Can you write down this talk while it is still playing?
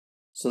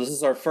So this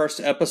is our first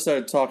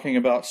episode talking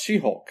about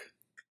She-Hulk.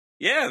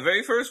 Yeah,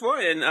 very first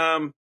one.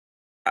 And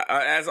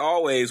as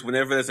always,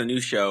 whenever there's a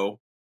new show,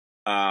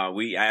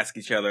 we ask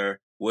each other,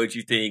 "What did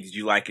you think? Did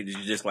you like it? Did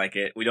you dislike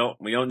it?" We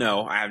don't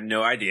know. I have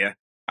no idea.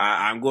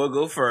 I'm going to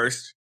go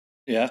first.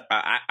 Yeah.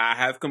 I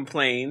have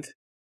complained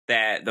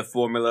that the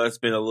formula has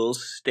been a little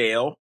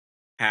stale.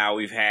 How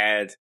we've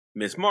had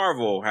Miss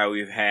Marvel, how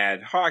we've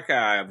had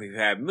Hawkeye, we've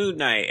had Moon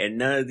Knight, and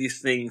none of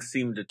these things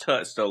seem to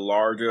touch the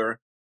larger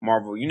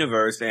Marvel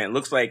universe. And it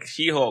looks like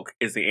She-Hulk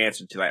is the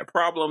answer to that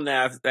problem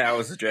that I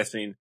was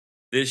addressing.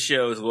 This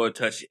show is going to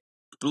touch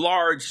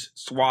large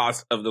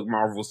swaths of the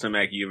Marvel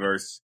Cinematic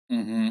Universe.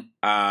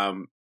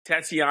 Mm-hmm.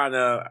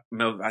 Tatiana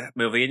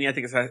Melvini, I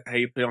think is how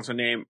you pronounce her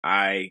name.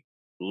 I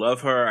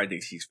love her. I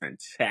think she's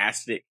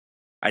fantastic.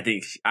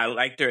 I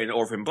liked her in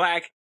Orphan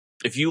Black.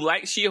 If you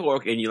like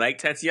She-Hulk and you like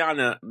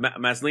Tatiana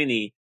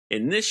Maslany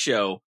in this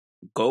show,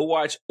 go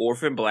watch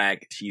Orphan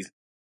Black. She's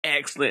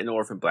excellent in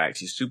Orphan Black.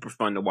 She's super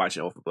fun to watch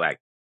in Orphan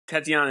Black.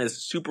 Tatiana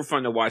is super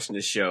fun to watch in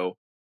this show.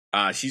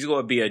 She's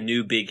going to be a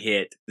new big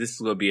hit. This is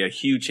going to be a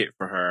huge hit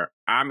for her.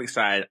 I'm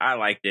excited. I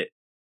liked it.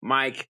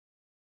 Mike,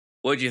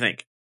 what did you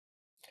think?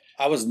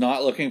 I was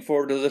not looking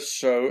forward to this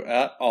show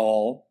at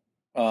all,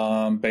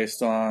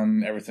 based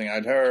on everything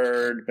I'd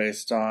heard,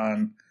 based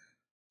on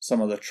some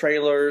of the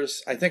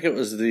trailers. I think it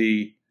was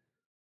the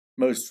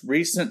most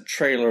recent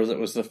trailer that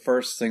was the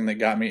first thing that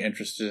got me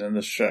interested in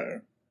the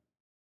show.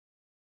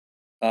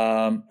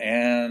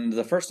 And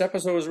the first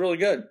episode was really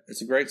good.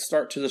 It's a great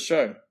start to the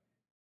show.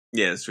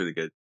 Yeah, it's really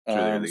good. It's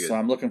really good. So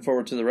I'm looking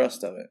forward to the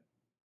rest of it.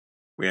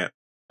 Yeah.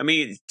 I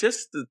mean,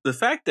 just the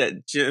fact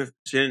that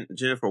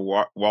Jennifer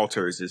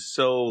Walters is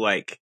so,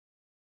 like,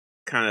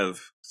 kind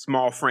of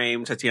small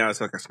frame. Tatiana's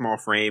like a small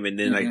frame. And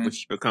then, like, when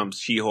she becomes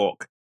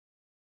She-Hulk,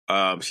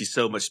 she's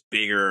so much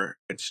bigger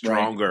and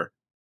stronger.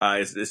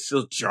 Right. It's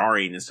so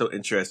jarring and so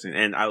interesting.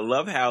 And I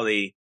love how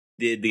they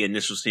did the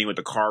initial scene with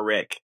the car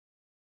wreck.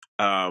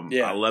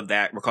 I love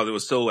that because it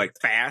was so, like,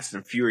 fast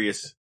and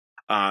furious.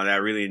 That I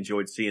really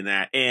enjoyed seeing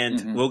that.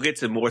 And we'll get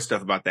to more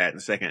stuff about that in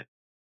a second.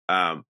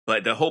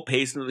 But the whole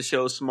pacing of the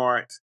show is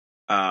smart.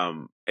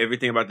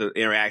 Everything about the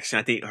interaction,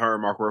 I think her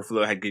and Mark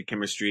Ruffalo had good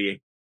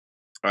chemistry.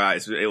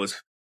 It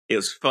was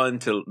fun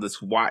to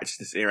just watch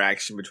this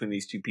interaction between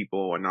these two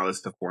people and all this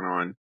stuff going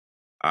on.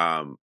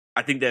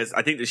 I think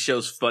the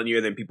show's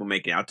funnier than people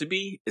make it out to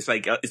be. It's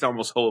like it's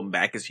almost holding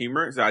back its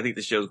humor. So I think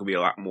the show's gonna be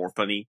a lot more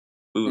funny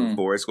moving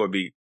forward. It's gonna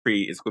be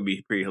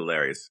pretty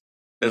hilarious.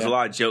 There's a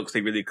lot of jokes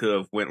they really could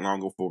have went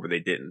longer for, but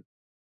they didn't.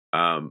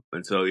 And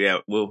so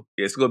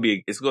it's gonna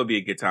be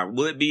a good time.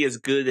 Will it be as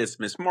good as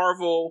Miss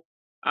Marvel?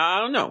 I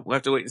don't know. We'll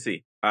have to wait and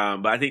see.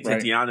 But I think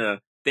Tatiana,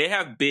 they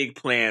have big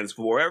plans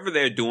for whatever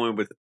they're doing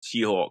with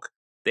She-Hulk.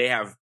 They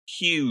have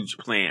huge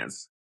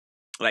plans.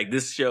 Like,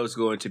 this show is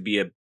going to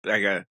be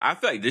I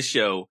feel like this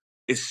show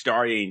is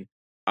starting,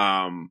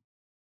 Phase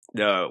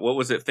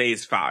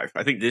 5.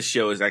 I think this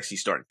show is actually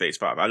starting Phase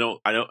 5.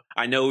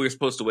 I know we were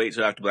supposed to wait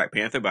till after Black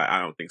Panther, but I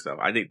don't think so.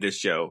 I think this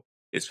show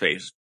is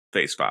Phase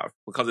 5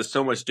 because it's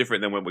so much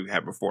different than what we've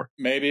had before.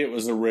 Maybe it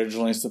was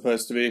originally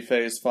supposed to be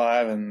Phase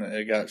 5 and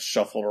it got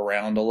shuffled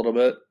around a little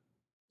bit.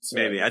 So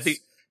maybe. I think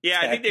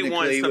they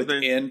wanted something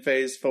within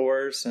Phase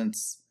 4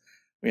 since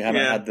we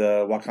haven't had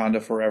the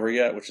Wakanda Forever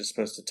yet, which is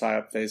supposed to tie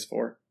up Phase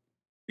 4.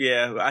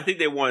 Yeah, I think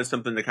they wanted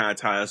something to kind of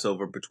tie us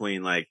over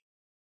between, like,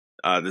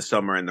 the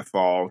summer and the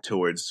fall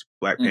towards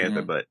Black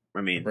Panther, but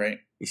I mean,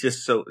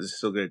 it's so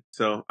good.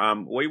 So,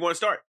 where do you want to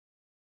start?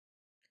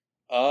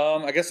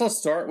 I guess I'll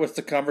start with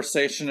the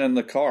conversation in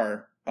the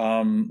car.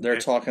 They're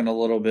talking a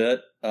little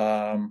bit.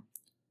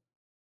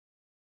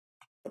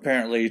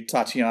 Apparently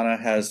Tatiana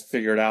has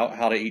figured out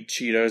how to eat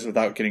Cheetos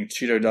without getting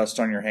Cheeto dust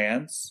on your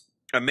hands.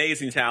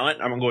 Amazing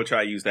talent. I'm going to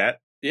try to use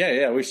that.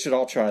 Yeah, we should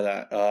all try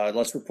that.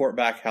 Let's report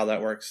back how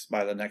that works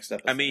by the next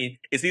episode. I mean,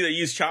 it's either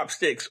use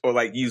chopsticks or,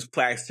 like, use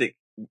plastic,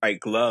 like,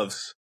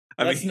 gloves.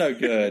 That's no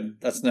good.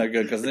 That's no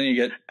good because then you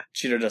get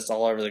Cheeto dust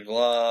all over the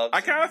gloves.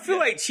 I kind of feel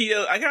like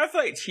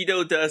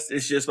Cheeto dust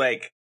is just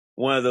like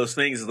one of those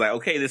things. Is like,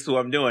 okay, this is what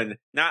I'm doing.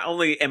 Not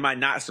only am I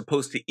not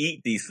supposed to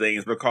eat these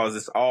things because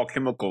it's all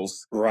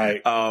chemicals,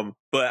 right?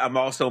 But I'm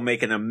also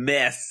making a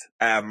mess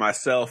out of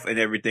myself and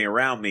everything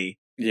around me.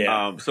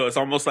 Yeah. So it's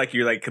almost like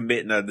you're, like,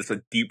 committing a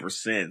deeper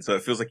sin. So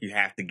it feels like you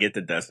have to get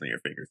the dust on your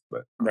fingers.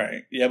 But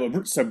right, yeah.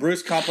 But so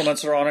Bruce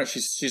compliments her on it.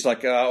 She's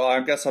like, well,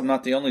 I guess I'm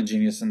not the only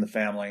genius in the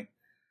family.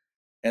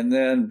 And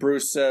then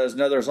Bruce says,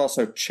 no, there's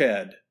also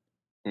Ched.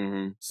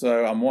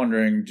 So I'm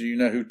wondering, do you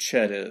know who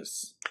Ched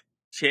is?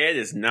 Ched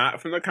is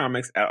not from the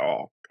comics at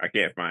all. I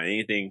can't find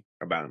anything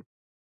about him.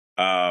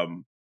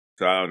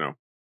 So I don't know.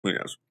 Who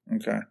knows?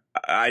 Okay.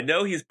 I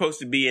know he's supposed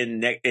to be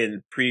in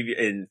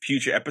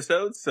future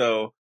episodes.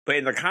 So, but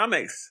in the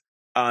comics,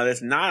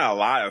 there's not a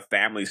lot of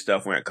family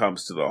stuff when it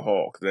comes to the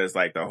Hulk. There's,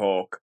 like, the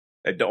Hulk.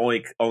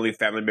 The only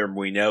family member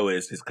we know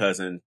is his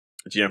cousin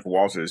Jennifer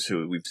Walters,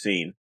 who we've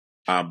seen.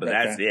 But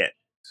that's it.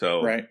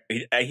 So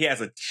he has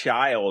a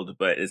child,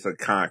 but it's a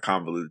kind of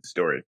convoluted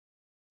story.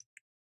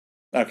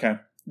 Okay.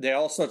 They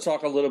also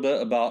talk a little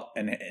bit about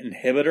an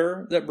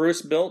inhibitor that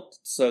Bruce built.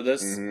 So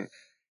this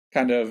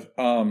kind of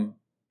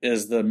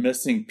is the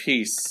missing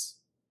piece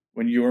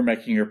when you were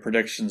making your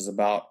predictions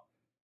about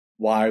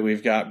why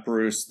we've got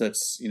Bruce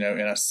that's, in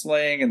a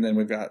sling, and then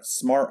we've got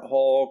Smart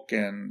Hulk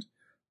and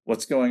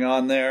what's going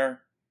on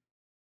there.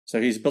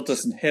 So he's built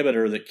this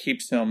inhibitor that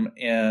keeps him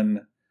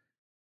in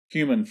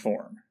human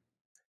form.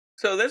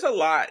 So there's a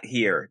lot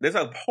here. There's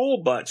a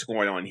whole bunch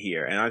going on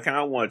here, and I kind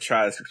of want to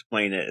try to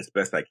explain it as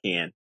best I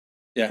can.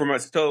 Yeah.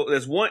 So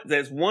there's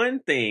one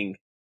thing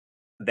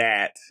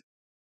that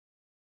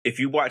if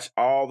you watch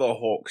all the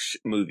Hulk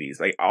movies,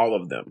 like all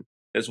of them,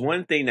 there's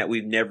one thing that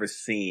we've never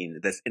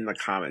seen that's in the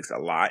comics a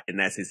lot, and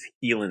that's his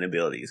healing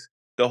abilities.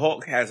 The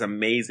Hulk has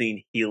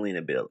amazing healing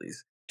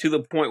abilities to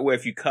the point where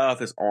if you cut off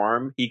his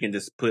arm, he can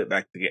just put it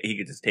back together. He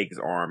can just take his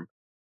arm,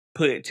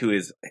 put it to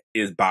his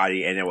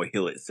body, and it will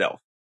heal itself.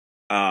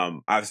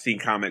 I've seen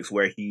comics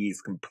where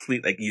he's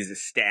he's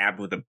just stabbed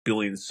with 1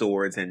 billion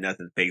swords and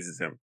nothing phases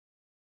him.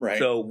 Right.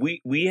 So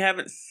we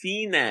haven't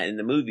seen that in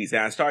the movies.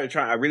 And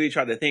I really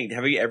tried to think,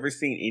 have you ever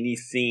seen any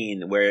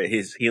scene where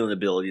his healing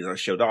abilities are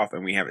showed off,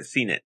 and we haven't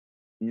seen it?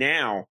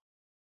 Now,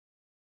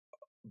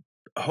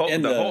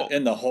 in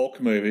the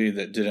Hulk movie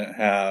that didn't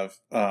have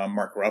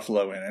Mark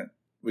Ruffalo in it,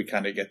 we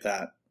kind of get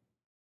that.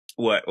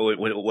 What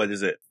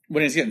is it?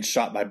 When he's getting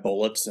shot by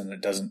bullets and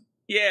it doesn't.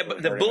 Yeah,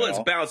 but the bullets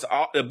bounce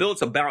off. The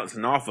bullets are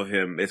bouncing off of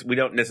him. We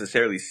don't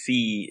necessarily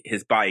see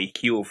his body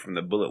heal from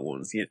the bullet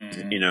wounds.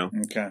 You know.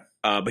 Okay.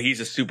 But he's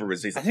just super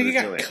resistant. I think he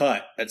got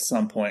cut at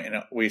some point,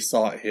 and we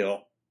saw it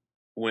heal.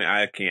 When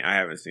I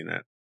haven't seen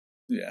that.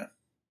 Yeah.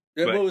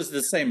 It was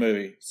the same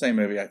movie. Same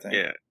movie, I think.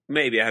 Yeah.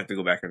 Maybe I have to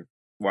go back and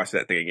watch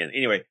that thing again.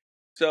 Anyway,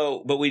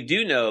 but we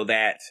do know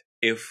that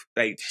if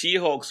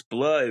She-Hulk's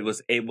blood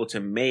was able to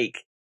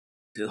make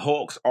the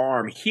Hulk's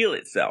arm heal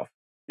itself.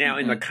 Now,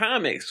 in the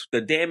comics,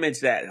 the damage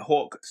that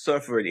Hulk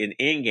suffered in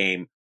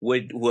Endgame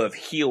would have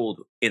healed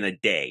in a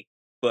day.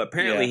 But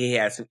apparently he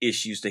had some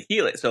issues to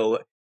heal it. So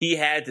he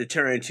had to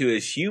turn into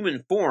his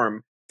human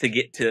form to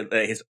get to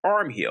his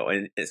arm heal.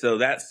 And so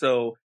that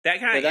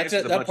kind of...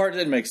 That part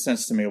didn't make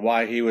sense to me,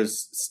 why he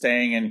was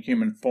staying in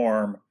human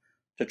form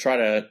to try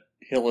to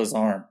heal his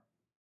arm.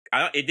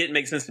 It didn't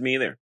make sense to me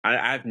either.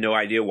 I have no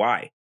idea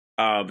why.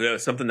 There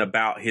was something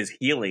about his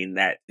healing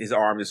that his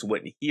arm just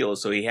wouldn't heal.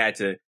 So he had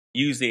to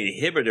use the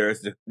inhibitors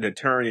to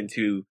turn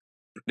into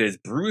this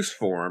Bruce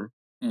form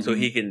so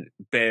he can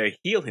better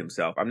heal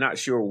himself. I'm not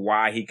sure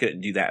why he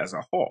couldn't do that as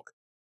a Hulk.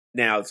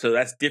 Now, so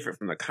that's different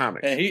from the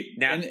comics.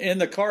 And in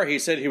the car, he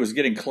said he was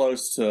getting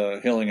close to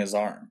healing his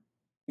arm.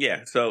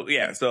 So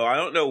I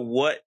don't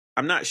know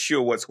I'm not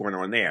sure what's going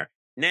on there.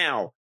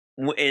 Now,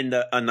 on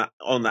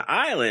the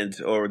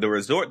island or the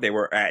resort they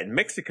were at in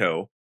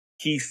Mexico,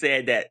 he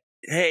said that,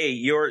 hey,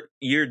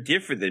 you're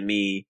different than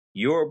me.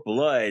 Your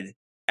blood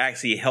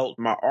actually helped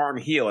my arm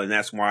heal, and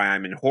that's why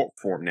I'm in Hulk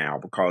form now,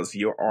 because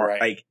your arm,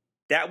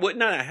 that would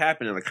not have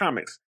happened in the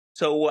comics.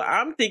 So what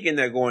I'm thinking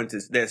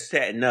they're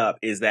setting up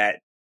is that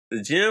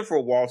the Jennifer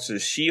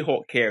Walters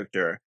She-Hulk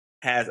character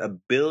has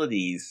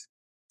abilities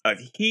of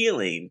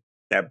healing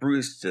that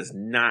Bruce does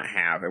not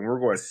have, and we're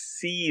going to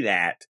see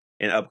that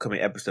in upcoming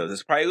episodes.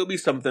 It's probably going to be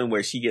something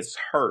where she gets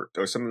hurt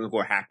or something's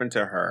going to happen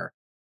to her,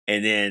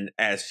 and then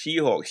as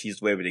She-Hulk,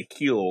 she's able to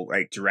heal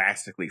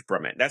drastically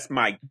from it. That's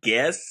my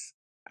guess.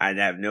 I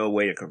have no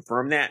way to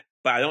confirm that,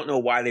 but I don't know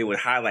why they would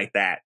highlight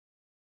that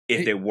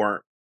if they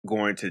weren't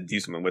going to do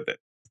something with it.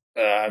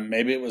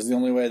 Maybe it was the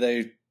only way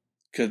they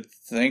could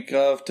think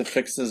of to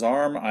fix his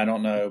arm. I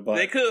don't know, but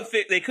they could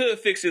have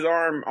fixed his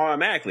arm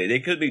automatically. They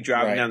could be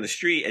driving down the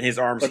street and his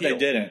arm's healed. But they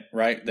didn't,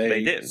 right?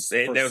 They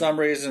didn't. For some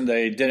reason,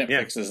 they didn't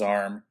fix his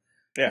arm.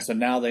 Yeah. So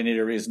now they need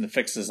a reason to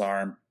fix his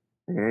arm.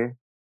 Mm-hmm.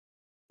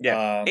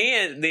 Yeah,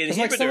 and the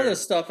inhibitor. Some of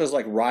this stuff is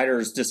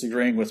writers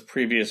disagreeing with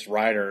previous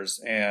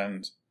writers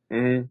and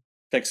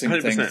fixing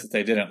 100%. Things that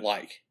they didn't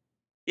like.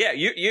 Yeah,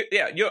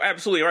 you're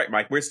absolutely right,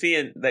 Mike. We're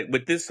seeing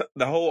with this,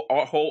 the whole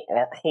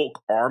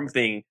Hulk arm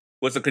thing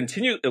was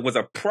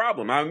a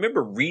problem. I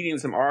remember reading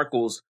some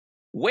articles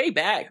way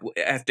back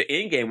after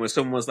Endgame when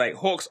someone was like,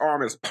 Hulk's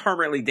arm is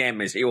permanently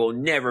damaged. It will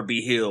never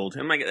be healed.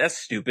 I'm like, that's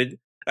stupid.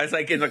 That's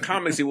in the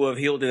comics, it will have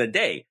healed in a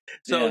day.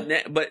 So,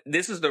 but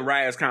this is the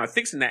writers kind of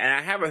fixing that. And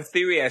I have a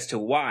theory as to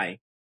why.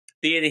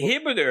 The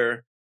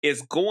inhibitor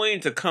is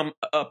going to come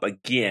up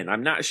again.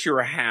 I'm not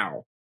sure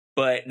how,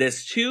 but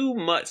there's too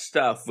much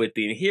stuff with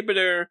the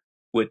inhibitor,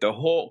 with the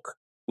Hulk,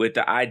 with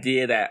the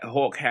idea that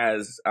Hulk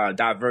has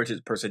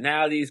divergent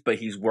personalities, but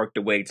he's worked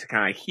a way to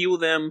kind of heal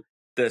them.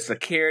 The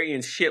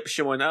Sakaarian ship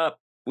showing up.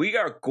 We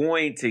are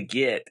going to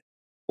get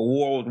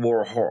World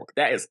War Hulk.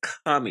 That is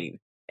coming.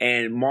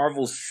 And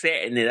Marvel's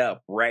setting it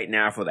up right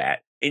now for that.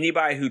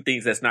 Anybody who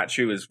thinks that's not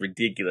true is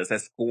ridiculous.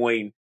 That's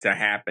going to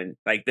happen.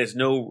 There's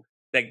no,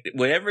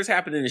 whatever's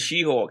happening in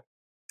She-Hulk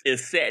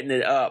is setting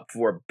it up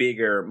for a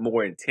bigger,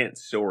 more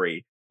intense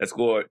story that's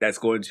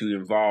going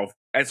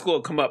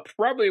to come up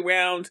probably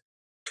around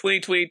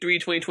 2023,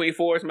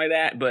 2024, something like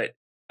that. But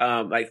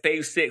like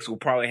Phase 6 will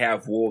probably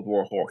have World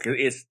War Hulk.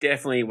 It's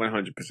definitely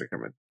 100%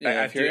 coming.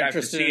 Yeah, if you're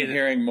interested in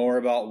hearing more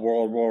about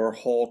World War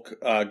Hulk,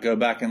 go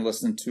back and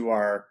listen to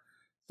our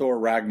Thor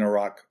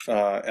Ragnarok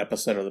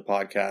episode of the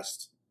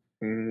podcast.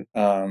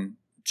 Mm-hmm.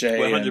 Jay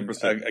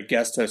 100%. And a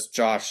guest host,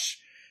 Josh,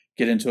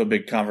 get into a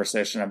big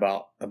conversation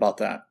about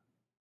that.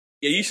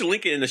 Yeah, you should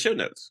link it in the show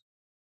notes.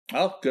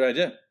 Oh, good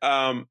idea.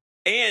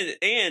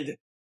 And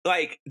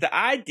like the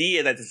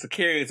idea that the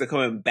Sakaarians are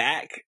coming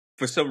back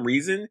for some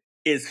reason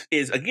is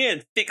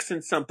again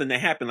fixing something that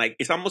happened. Like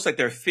it's almost like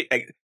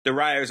like the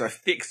writers are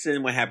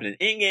fixing what happened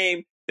in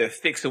Endgame. They're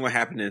fixing what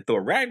happened in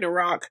Thor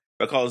Ragnarok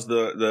because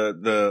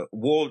the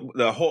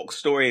Hulk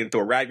story in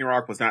Thor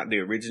Ragnarok was not the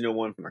original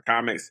one from the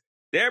comics.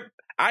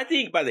 I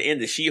think by the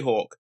end of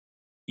She-Hulk,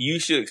 you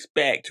should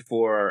expect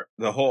for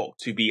the Hulk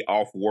to be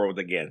off-world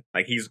again.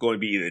 Like he's going to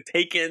be either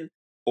taken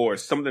or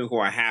something's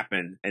going to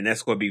happen, and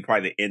that's going to be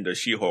probably the end of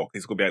She-Hulk.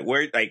 He's going to be like,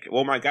 "Where? Like,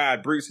 oh my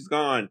God, Bruce is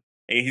gone,"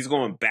 and he's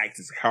going back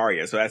to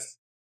Sakaria. So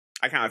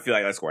I kind of feel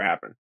like that's going to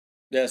happen.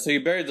 Yeah. So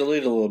you buried the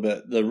lead a little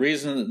bit. The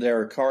reason that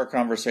their car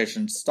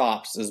conversation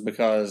stops is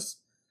because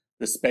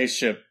the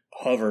spaceship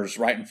hovers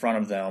right in front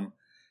of them.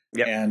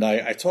 Yep. And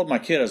I told my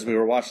kid as we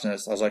were watching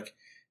this, I was like,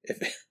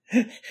 if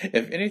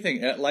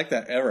anything like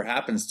that ever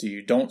happens to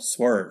you, don't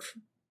swerve.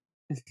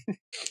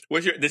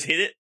 Just hit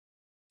it?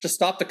 Just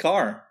stop the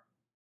car.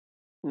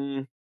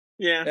 Yeah.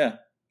 Yeah.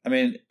 I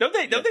mean, don't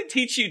they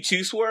teach you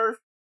to swerve?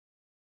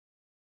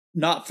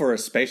 Not for a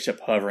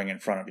spaceship hovering in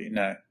front of you.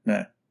 No.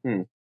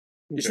 Okay.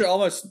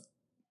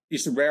 You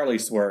should rarely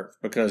swerve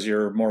because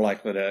you're more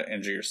likely to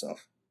injure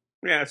yourself.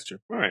 Yeah, that's true.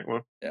 All right.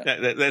 Well,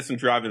 yeah. That's some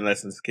driving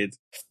lessons, kids.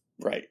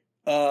 Right.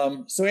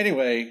 So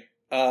anyway,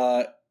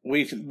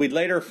 we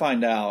later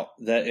find out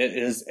that it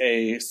is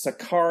a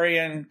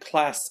Sakaarian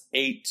Class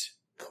 8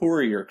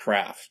 courier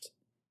craft.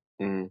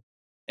 Mm.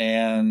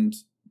 And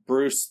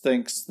Bruce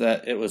thinks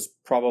that it was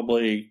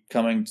probably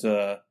coming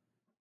to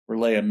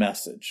relay a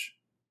message.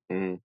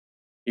 Mm.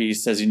 He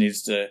says he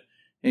needs to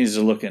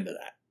look into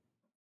that.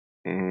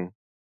 Mm.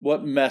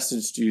 What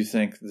message do you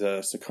think the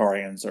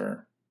Sakaarians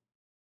are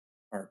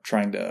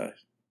trying to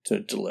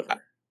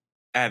deliver?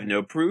 I have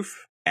no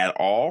proof at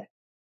all.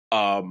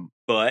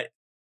 But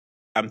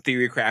I'm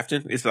theory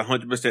crafting. It's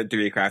 100%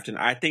 theory crafting.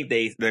 I think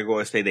they're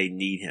going to say they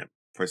need him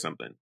for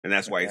something, and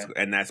that's why.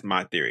 And that's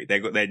my theory.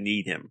 They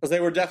need him because they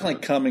were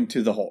definitely coming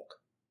to the Hulk.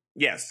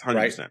 Yes, 100%.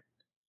 Right?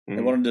 Mm-hmm.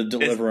 They wanted to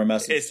deliver a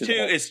message.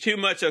 It's too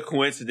much a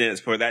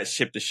coincidence for that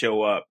ship to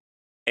show up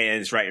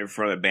and it's right in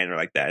front of a banner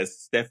like that.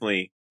 It's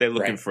definitely they're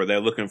looking for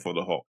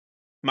the Hulk.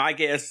 My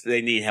guess,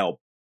 they need help.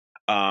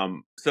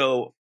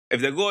 So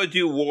if they're going to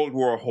do World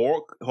War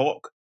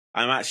Hulk,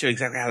 I'm not sure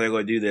exactly how they're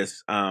going to do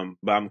this.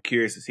 But I'm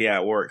curious to see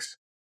how it works.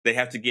 They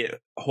have to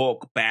get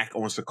Hulk back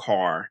on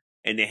Sakaar,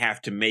 and they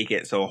have to make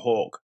it so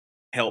Hulk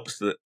helps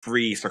the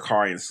free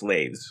Sakaarian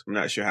slaves. I'm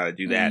not sure how to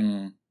do that.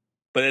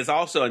 But there's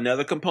also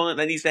another component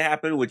that needs to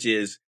happen, which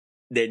is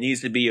there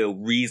needs to be a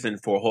reason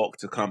for Hulk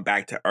to come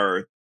back to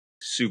Earth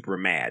super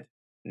mad.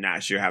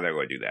 Not sure how they're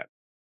going to do that.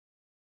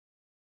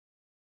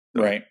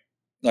 Right.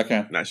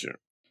 Okay. Not sure.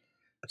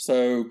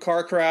 So,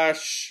 car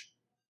crash.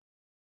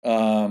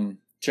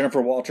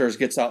 Jennifer Walters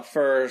gets out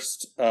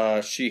first.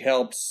 She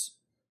helps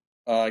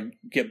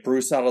get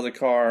Bruce out of the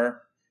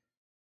car.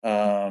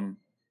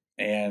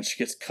 And she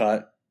gets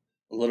cut.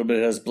 A little bit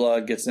of his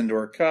blood gets into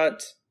her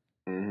cut.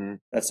 Mm-hmm.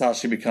 That's how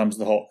she becomes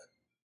the Hulk.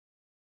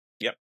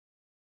 Yep.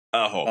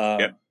 Hulk.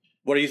 Yep.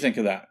 What do you think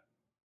of that?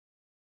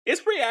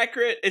 It's pretty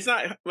accurate. It's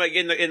not like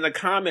in the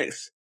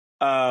comics.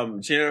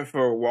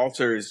 Jennifer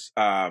Walters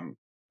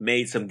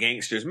made some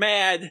gangsters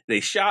mad. They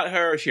shot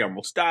her. She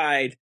almost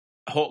died.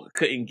 Hulk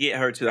couldn't get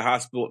her to the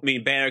hospital.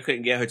 Banner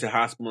couldn't get her to the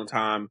hospital in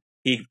time.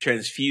 He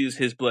transfused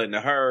his blood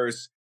into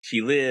hers.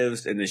 She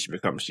lives, and then she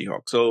becomes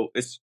She-Hulk. So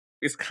it's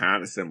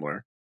kind of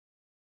similar.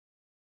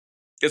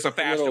 It's a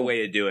faster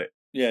way to do it.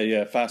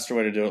 Yeah, faster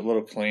way to do it. A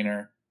little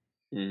cleaner.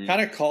 Mm-hmm.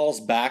 Kind of calls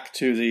back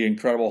to the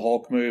Incredible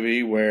Hulk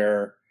movie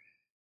where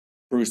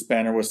Bruce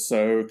Banner was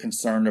so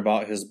concerned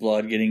about his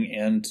blood getting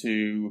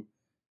into,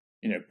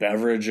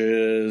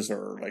 beverages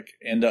or like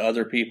into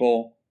other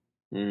people.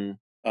 Mm.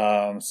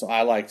 So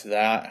I liked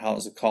that. How it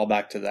was a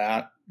callback to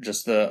that.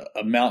 Just the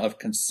amount of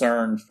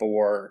concern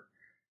for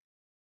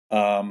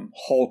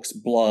Hulk's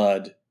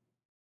blood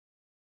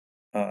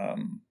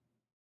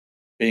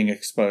being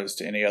exposed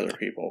to any other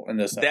people in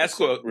this. That's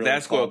going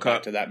to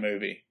come to that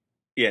movie.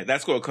 Yeah,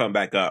 that's going to come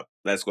back up.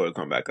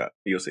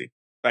 You'll see.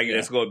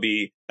 It's going to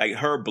be like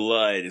her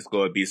blood is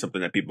going to be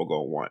something that people are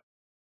going to want.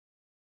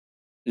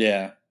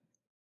 Yeah.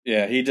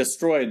 Yeah, he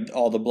destroyed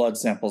all the blood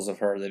samples of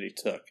her that he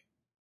took.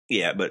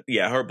 Yeah, but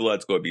her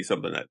blood's going to be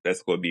something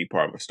that's going to be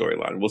part of a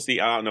storyline. We'll see.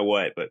 I don't know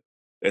what, but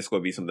that's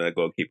going to be something that's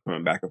going to keep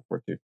coming back and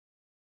forth too.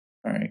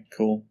 All right,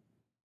 cool.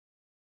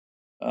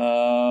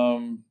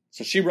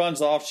 So she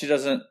runs off. She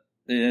doesn't.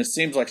 It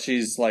seems like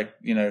she's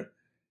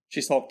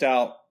she's hulked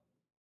out.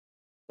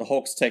 The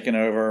Hulk's taken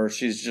over.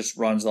 She just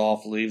runs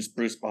off, leaves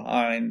Bruce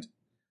behind.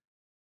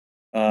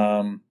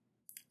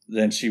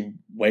 Then she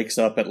wakes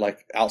up at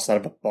outside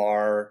of a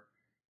bar.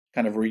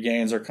 kind of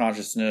regains her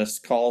consciousness,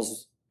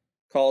 calls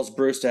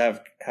Bruce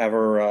to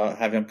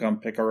have him come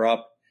pick her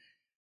up,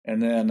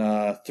 and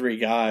then three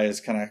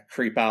guys kind of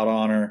creep out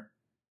on her,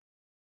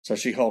 so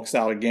she hulks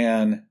out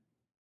again,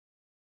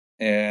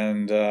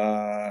 and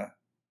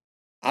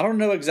I don't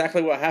know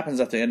exactly what happens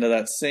at the end of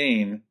that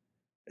scene.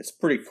 It's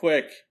pretty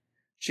quick.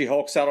 She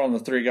hulks out on the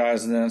three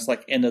guys, and then it's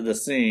like end of the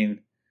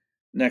scene.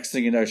 Next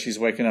thing you know, she's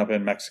waking up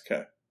in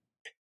Mexico.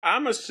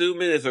 I'm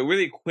assuming it's a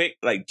really quick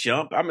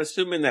jump. I'm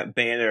assuming that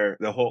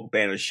the Hulk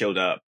banner showed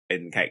up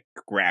and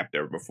grabbed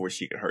her before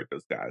she could hurt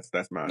those guys.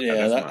 That's my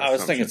I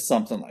was thinking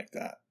something like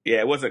that. Yeah,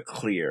 it wasn't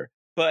clear,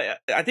 but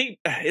I think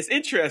it's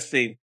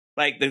interesting.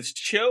 Like the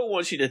show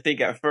wants you to think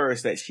at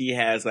first that she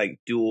has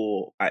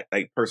dual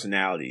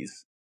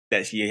personalities.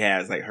 That she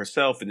has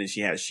herself and then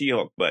she has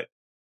She-Hulk, but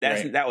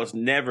that was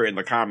never in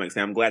the comics.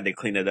 And I'm glad they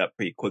cleaned it up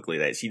pretty quickly.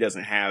 That she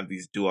doesn't have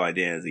these dual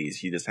identities.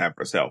 She just has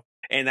herself.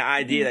 And the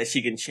idea that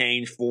she can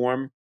change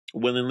form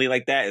willingly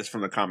like that is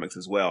from the comics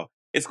as well.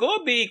 It's going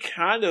to be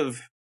kind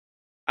of,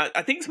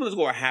 I think something's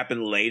going to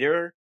happen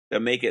later to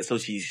make it so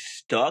she's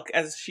stuck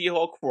as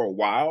She-Hulk for a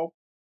while.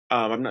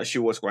 I'm not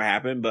sure what's going to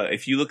happen, but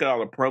if you look at all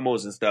the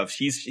promos and stuff,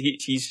 she's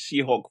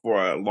She-Hulk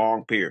for a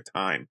long period of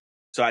time.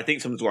 So I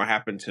think something's going to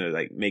happen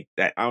to make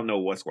that. I don't know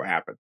what's going to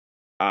happen.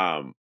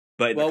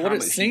 But what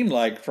it seemed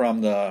like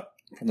from the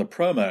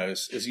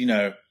promos is,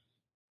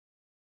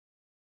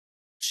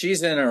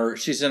 she's in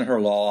her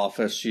law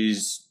office.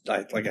 She's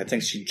I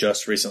think she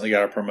just recently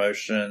got a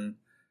promotion.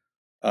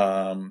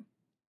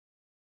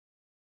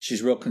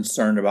 She's real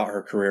concerned about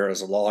her career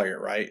as a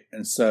lawyer, right?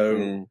 And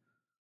so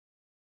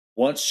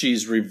once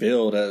she's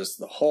revealed as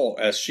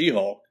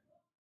She-Hulk,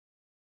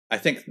 I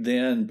think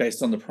then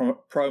based on the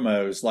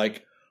promos,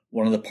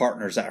 one of the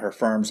partners at her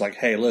firm's like,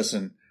 hey,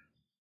 listen,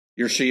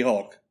 you're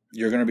She-Hulk.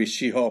 You're going to be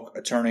She-Hulk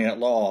attorney at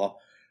law.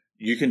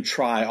 You can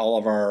try all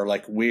of our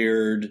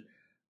weird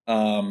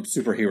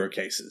superhero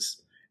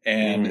cases.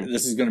 And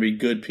this is going to be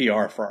good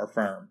PR for our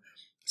firm.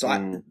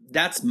 So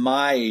that's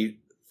my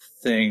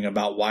thing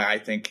about why I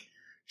think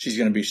she's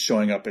going to be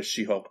showing up as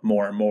She-Hulk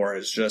more and more,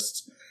 is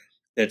just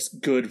it's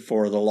good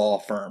for the law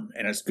firm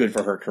and it's good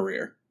for her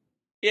career.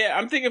 Yeah,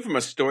 I'm thinking from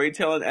a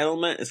storytelling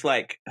element, it's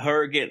like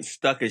her getting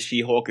stuck as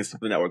She-Hulk is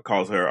something that would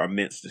cause her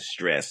immense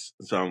distress.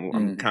 So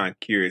I'm kind of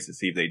curious to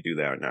see if they do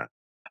that or not.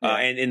 Yeah.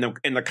 And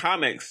in the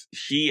comics,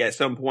 she at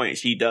some point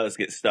she does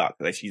get stuck.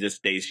 She just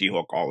stays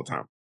She-Hulk all the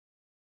time.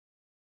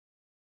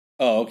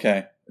 Oh,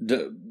 okay.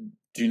 Do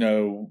you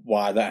know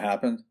why that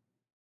happened?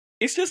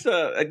 It's just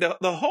the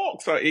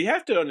Hulks are. You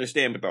have to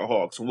understand with the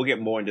Hulks, and we'll get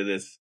more into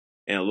this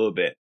in a little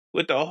bit.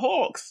 With the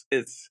Hulks,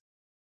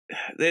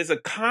 there's a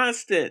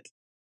constant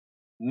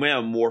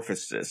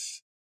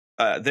metamorphosis.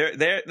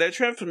 Their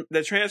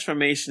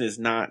transformation is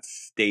not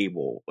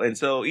stable, and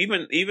so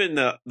even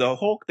the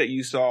Hulk that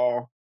you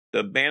saw,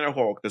 the Banner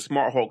Hulk, the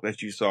Smart Hulk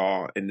that you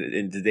saw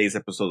in today's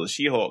episode of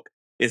She-Hulk,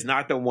 is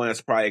not the one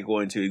that's probably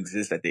going to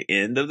exist at the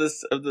end of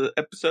the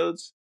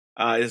episodes.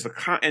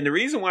 And the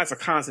reason why it's a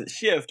constant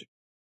shift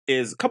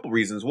is a couple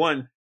reasons.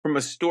 One, from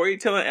a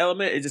storytelling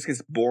element, it just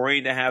gets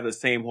boring to have the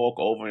same Hulk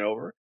over and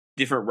over.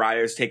 Different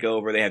writers take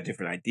over; they have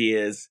different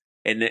ideas.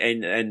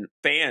 And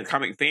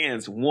comic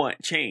fans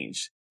want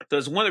change. So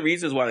it's one of the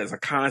reasons why there's a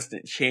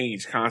constant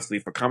change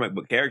constantly for comic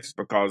book characters,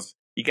 because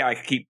you gotta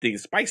keep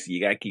things spicy,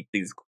 you gotta keep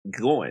things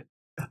going,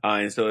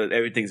 and so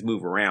everything's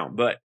moving around.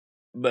 But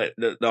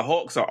the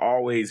Hulks are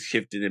always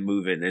shifting and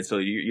moving, and so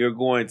you're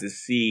going to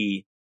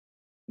see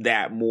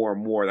that more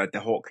and more, that the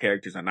Hulk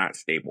characters are not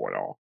stable at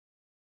all.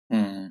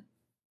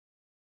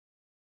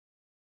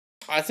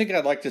 I think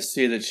I'd like to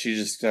see that she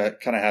just kind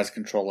of has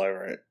control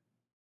over it.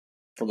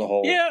 For the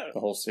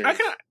whole series.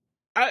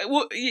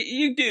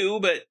 You do,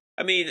 but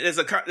I mean, there's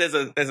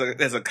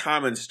a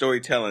common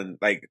storytelling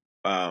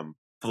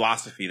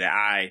philosophy that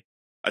I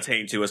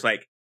attain to. It's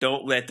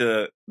don't let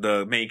the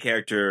main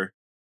character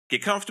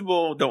get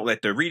comfortable. Don't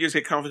let the readers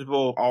get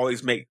comfortable.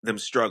 Always make them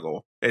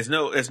struggle. There's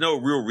no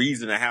real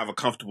reason to have a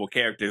comfortable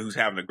character who's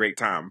having a great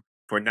time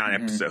for 9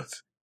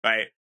 episodes.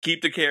 Right?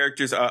 Keep the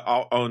characters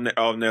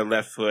on their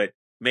left foot.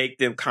 Make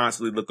them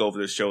constantly look over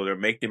their shoulder.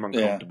 Make them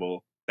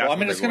uncomfortable. Yeah. Well, I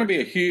mean, it's going to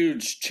be a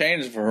huge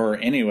change for her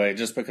anyway,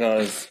 just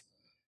because,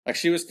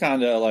 she was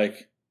kind of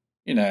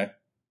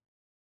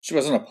she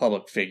wasn't a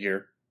public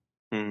figure.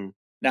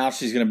 Now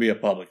she's going to be a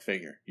public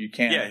figure. You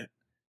can't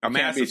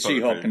be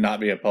She-Hulk and not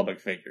be a public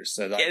figure.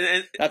 So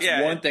that's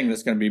one thing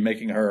that's going to be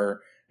making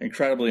her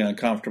incredibly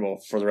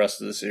uncomfortable for the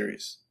rest of the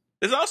series.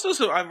 There's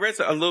also I've read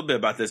a little bit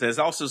about this. There's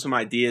also some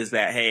ideas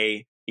that,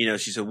 hey,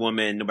 she's a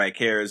woman. Nobody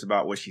cares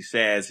about what she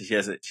says. She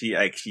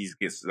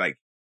gets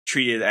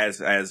treated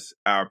as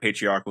our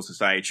patriarchal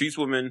society treats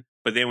women,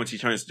 but then when she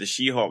turns to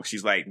She-Hulk,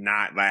 she's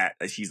not that.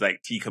 She's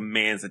she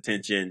commands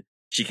attention,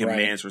 she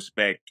commands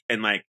respect,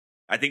 and I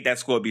think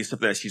that's going to be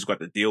something that she's got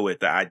to deal with.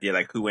 The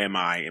idea who am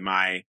I? Am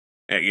I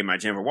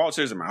Jennifer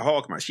Walters? Am I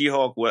Hulk? Am I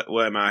She-Hulk? What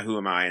am I? Who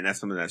am I? And that's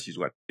something that she's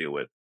got to deal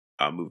with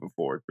moving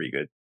forward. Pretty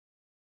good.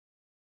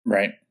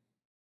 Right.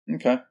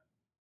 Okay.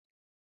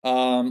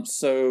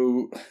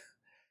 So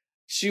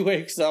she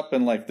wakes up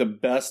in like the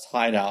best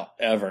hideout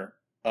ever.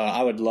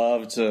 I would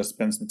love to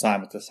spend some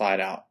time at this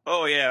hideout.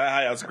 Oh yeah, that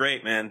hideout's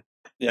great, man.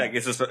 Yeah, like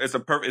it's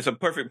a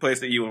perfect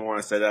place that you would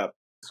want to set up.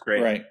 It's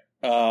great.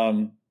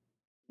 Right.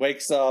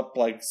 Wakes up,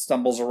 like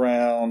stumbles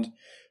around,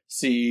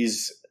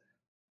 sees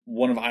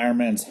one of Iron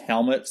Man's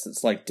helmets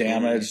that's like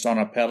damaged on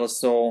a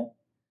pedestal.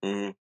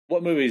 Mm-hmm.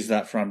 What movie is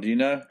that from? Do you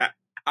know?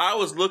 I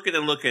was looking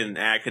and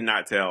I could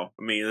not tell.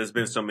 I mean, there's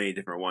been so many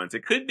different ones.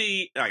 It could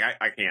be like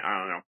I can't. I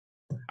don't know.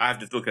 I have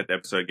to look at the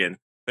episode again.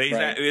 But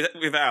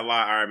we've had a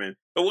lot of Iron Man.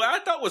 But what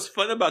I thought was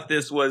fun about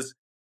this was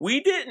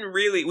we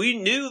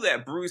knew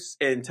that Bruce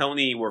and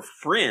Tony were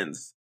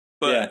friends,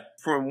 but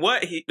from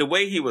the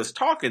way he was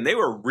talking, they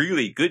were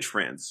really good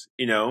friends.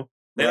 You know,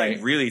 they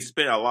like really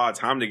spent a lot of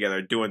time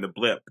together during the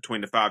blip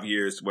between the 5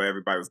 years where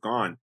everybody was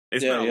gone. They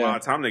spent a lot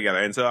of time together,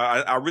 and so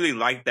I really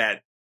like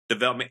that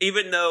development.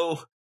 Even though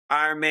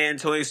Iron Man,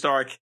 Tony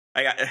Stark,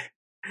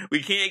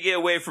 we can't get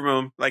away from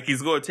him. Like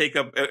he's going to take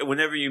up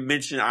whenever you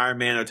mention Iron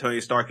Man or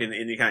Tony Stark in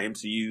any kind of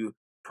MCU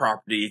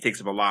property, it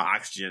takes up a lot of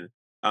oxygen.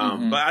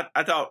 But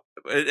I thought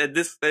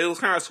it was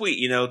kind of sweet.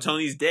 You know,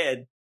 Tony's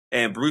dead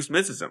and Bruce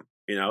misses him.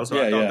 You know, so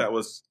I thought that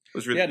was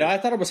really good. No, I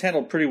thought it was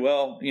handled pretty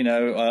well. You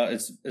know,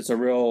 it's a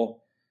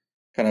real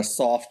kind of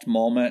soft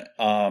moment.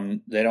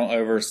 They don't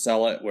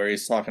oversell it where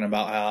he's talking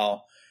about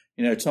how,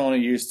 you know, Tony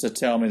used to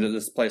tell me that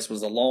this place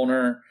was a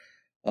loner.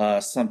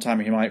 Sometime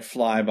he might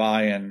fly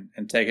by and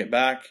take it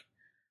back.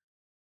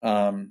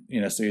 You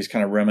know, so he's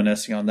kind of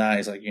reminiscing on that.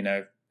 He's like, you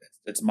know,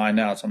 it's mine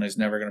now. Tony's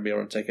never going to be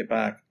able to take it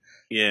back.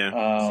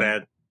 Yeah,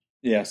 sad.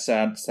 Yeah,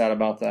 sad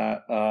about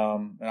that.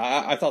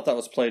 I thought that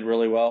was played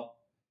really well.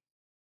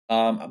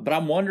 But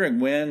I'm wondering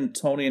when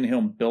Tony and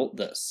him built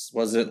this.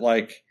 Was it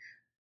like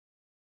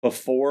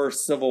before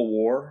Civil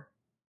War?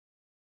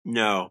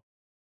 No.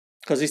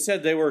 Because he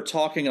said they were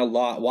talking a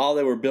lot while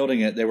they were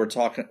building it. They were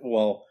talking,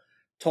 well,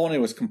 Tony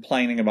was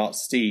complaining about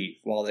Steve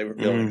while they were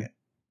building it.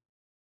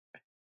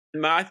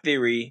 My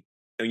theory,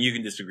 and you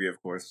can disagree,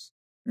 of course.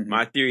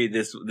 My theory,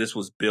 this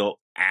was built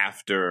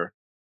after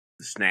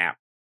the snap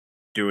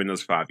during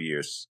those 5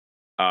 years.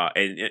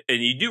 And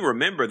you do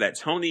remember that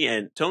Tony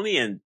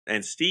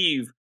and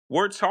Steve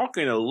were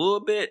talking a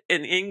little bit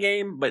in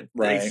Endgame, but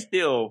they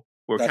still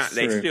were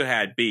they still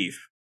had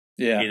beef.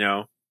 Yeah, you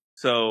know.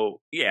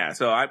 So yeah,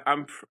 so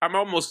I'm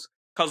almost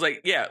because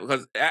at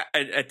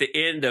the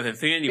end of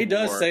Infinity War, he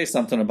does say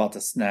something about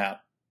the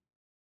snap.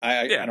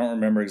 I don't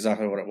remember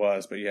exactly what it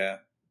was, but yeah.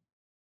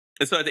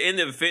 And so at the end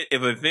of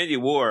Infinity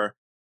War,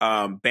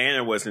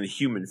 Banner was in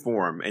human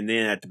form, and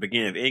then at the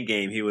beginning of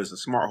Endgame, he was a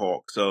Smart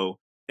Hulk. So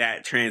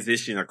that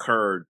transition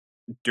occurred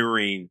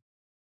during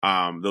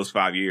those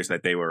 5 years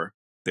that they were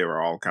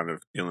all kind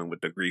of dealing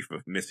with the grief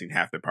of missing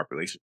half their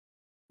population.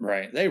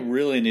 Right. They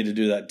really need to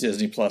do that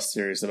Disney Plus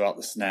series about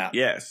the snap.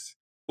 Yes.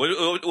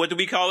 What do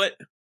we call it?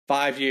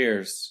 5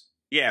 years.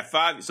 Yeah,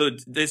 5. So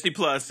Disney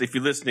Plus, if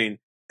you're listening,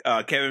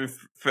 Kevin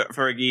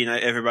Feige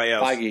and everybody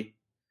else. Feige.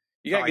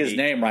 You got to get his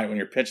name right when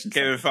you're pitching.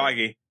 Kevin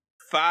Feige.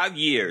 5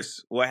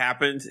 years. What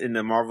happened in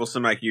the Marvel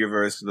Cinematic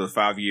Universe the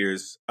 5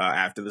 years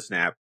after the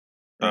snap?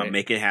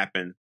 Make it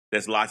happen.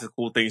 There's lots of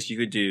cool things you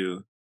could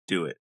do.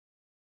 Do it.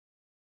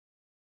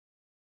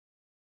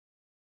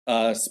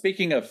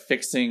 Speaking of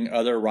fixing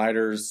other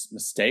writers'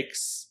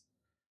 mistakes,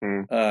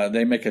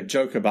 they make a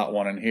joke about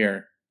one in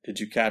here. Did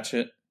you catch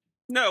it?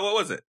 No, what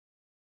was it?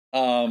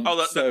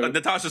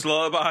 Natasha's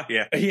lullaby.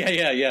 Yeah.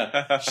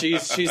 Yeah.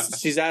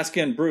 She's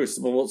asking Bruce.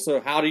 Well, so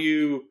how do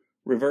you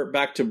revert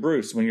back to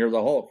Bruce when you're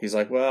the Hulk? He's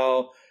like,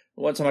 well,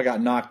 one time I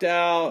got knocked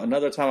out.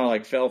 Another time I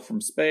like fell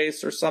from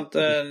space or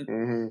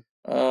something.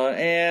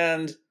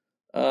 And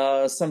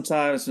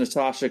sometimes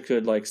Natasha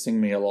could like sing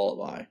me a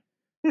lullaby.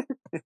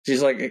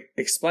 She's like,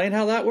 explain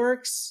how that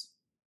works.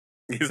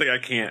 He's like, I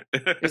can't.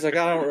 He's like,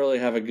 I don't really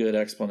have a good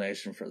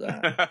explanation for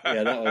that.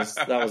 Yeah, that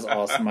was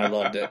awesome. I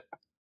loved it.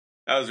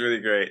 That was really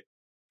great.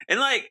 And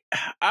like,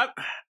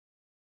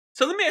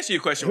 so let me ask you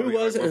a question.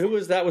 Who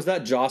was that? Was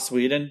that Joss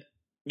Whedon?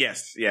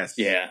 Yes. Yeah.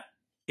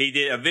 He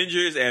did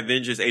Avengers and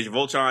Avengers Age of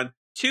Ultron.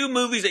 2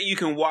 movies that you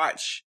can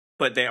watch,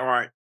 but they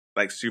aren't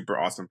like super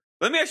awesome.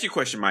 Let me ask you a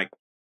question, Mike.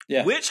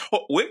 Yeah. Which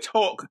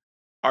Hulk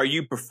are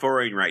you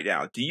preferring right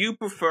now? Do you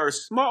prefer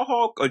Smart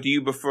Hulk or do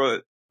you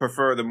prefer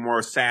the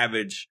more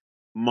savage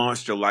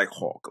monster-like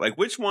Hulk? Like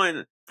which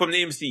one from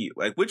the MCU?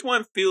 Like which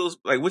one feels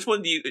like which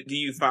one do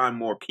you find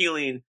more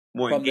appealing,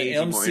 more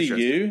engaging, more interesting? From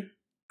the MCU?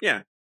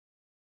 Yeah.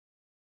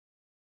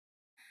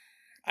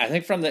 I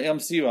think from the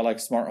MCU I like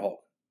Smart Hulk.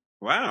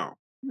 Wow.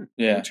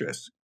 Yeah.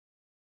 Interesting.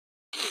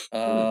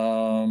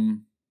 But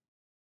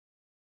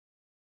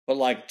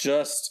like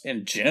just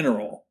in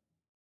general,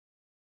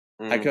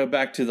 I go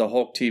back to the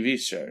Hulk TV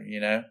show, you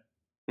know?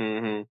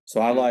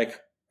 So I like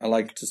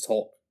just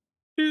Hulk.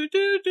 I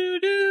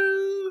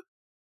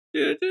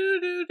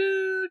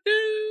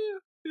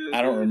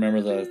don't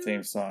remember the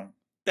theme song.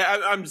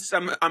 I'm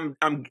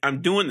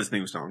doing the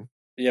theme song.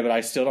 Yeah, but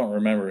I still don't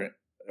remember it.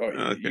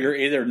 Okay. You're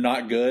either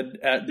not good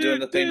at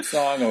doing the theme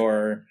song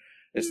or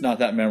it's not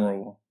that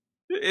memorable.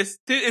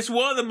 It's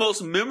one of the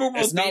most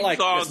memorable theme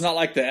songs. It's not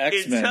like the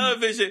X-Men in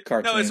television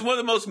cartoon. No, it's one of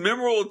the most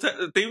memorable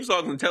theme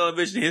songs in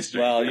television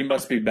history. Well, you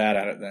must be bad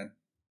at it then.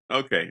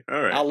 Okay,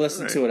 all right. I'll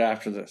listen to it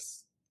after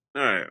this.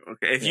 All right,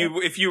 okay.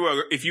 If you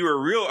were a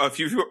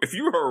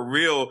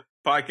real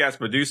podcast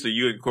producer,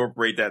 you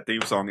incorporate that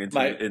theme song into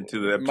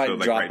the episode. Might like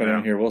drop right it now.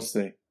 in here. We'll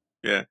see.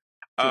 Yeah.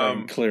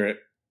 Clear it.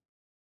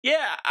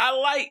 Yeah,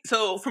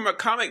 so from a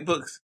comic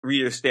books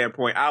reader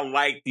standpoint, I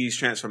like these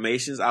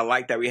transformations. I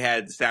like that we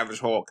had Savage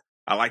Hulk.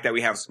 I like that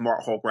we have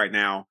Smart Hulk right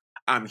now.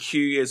 I'm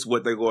curious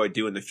what they're going to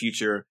do in the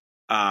future.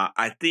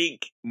 I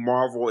think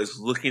Marvel is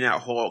looking at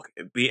Hulk,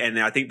 and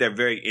I think they're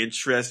very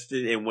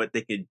interested in what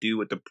they can do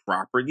with the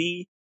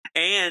property.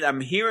 And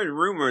I'm hearing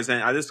rumors,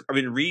 and I've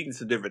been reading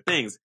some different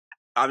things.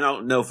 I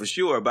don't know for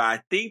sure, but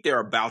I think they're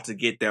about to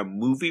get their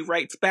movie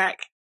rights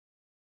back.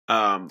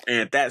 And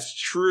if that's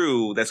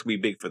true, that's going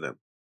to be big for them.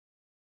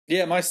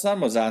 Yeah, my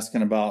son was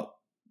asking about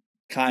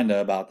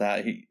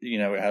that. He,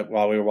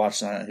 while we were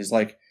watching it, he's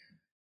like,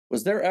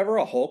 "Was there ever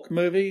a Hulk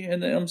movie in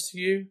the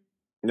MCU?"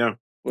 No,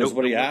 was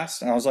what he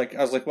asked. And I was like,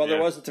 "Well,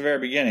 there was at the very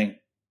beginning."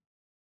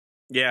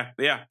 Yeah.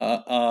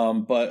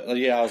 But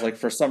yeah, I was like,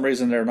 for some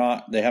reason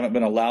they haven't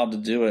been allowed to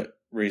do it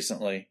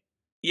recently.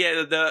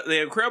 Yeah,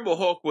 the Incredible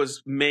Hulk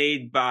was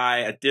made by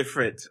a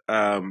different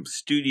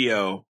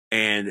studio,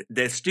 and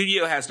the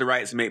studio has the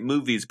rights to make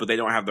movies, but they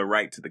don't have the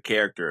right to the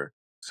character.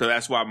 So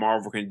that's why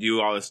Marvel can do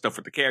all this stuff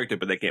with the character,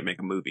 but they can't make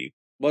a movie.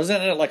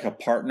 Wasn't it like a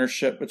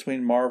partnership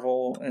between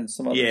Marvel and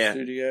some other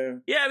studio?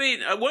 Yeah, I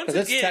mean, once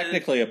again, it's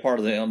technically a part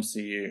of the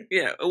MCU.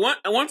 Yeah,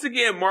 once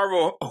again,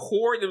 Marvel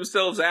hoard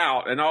themselves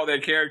out and all their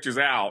characters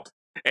out.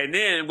 And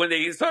then when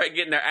they started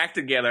getting their act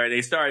together and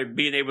they started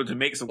being able to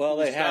make some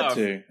cool stuff. Had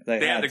to.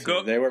 They had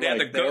to. They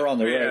were on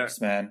the ropes,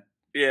 man.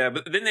 Yeah,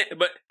 but then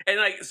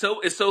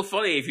it's so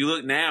funny if you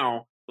look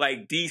now,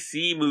 like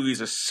DC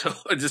movies are so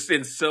just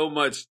in so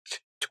much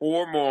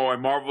turmoil,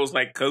 and Marvel's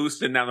like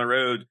coasting down the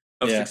road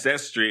of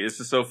Success Street. It's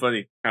just so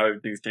funny how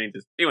everything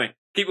changes. Anyway,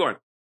 keep going.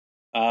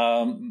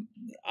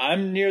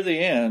 I'm near the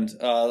end.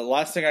 The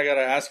last thing I got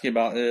to ask you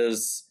about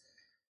is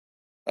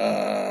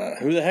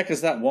who the heck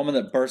is that woman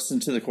that bursts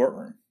into the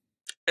courtroom?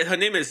 Her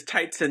name is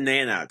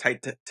Titania.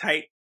 Titania.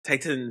 I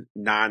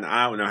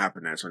don't know how to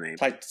pronounce her name.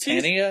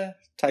 Titania?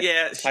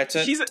 Titania?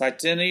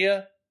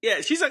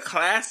 Yeah, she's a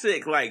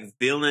classic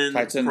villain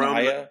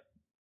Titania?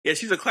 Yeah,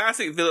 she's a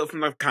classic villain from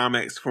the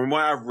comics. From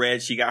what I've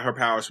read, she got her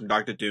powers from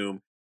Dr.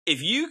 Doom.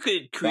 If you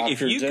could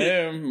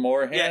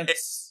more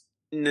hints.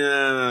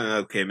 No,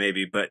 okay,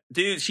 maybe, but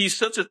dude, she's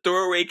such a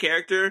throwaway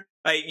character.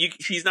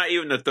 She's not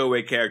even a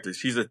throwaway character.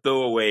 She's a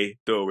throwaway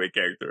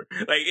character.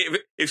 Like,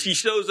 if she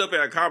shows up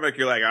in a comic,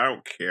 you're like, I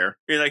don't care.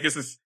 You're like, this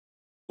is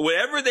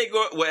whatever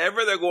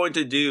they're going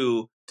to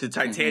do to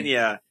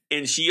Titania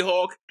in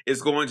She-Hulk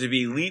is going to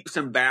be leaps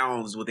and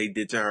bounds what they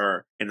did to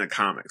her in the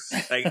comics.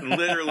 Like,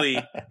 literally,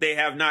 they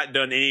have not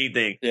done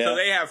anything. Yeah. So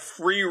they have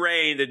free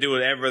reign to do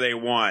whatever they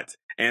want.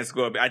 And it's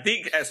going to be, I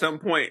think at some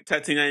point,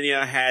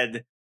 Titania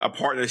had a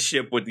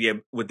partnership with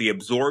the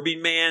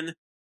Absorbing Man.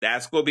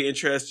 That's going to be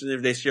interesting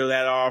if they show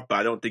that off, but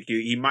I don't think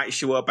he might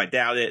show up. I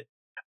doubt it.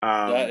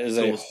 That is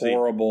a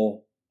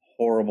horrible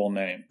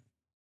name.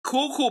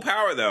 Cool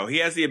power though. He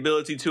has the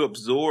ability to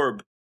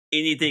absorb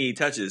anything he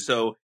touches.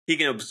 So he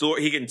can absorb.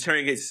 He can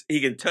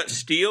touch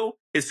steel.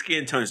 His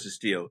skin turns to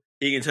steel.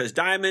 He can touch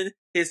diamond.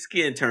 His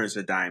skin turns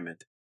to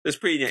diamond. It's a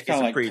pretty neat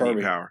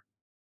power.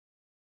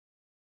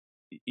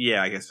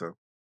 Yeah, I guess so.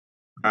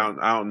 I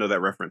don't know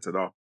that reference at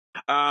all.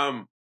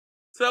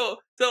 So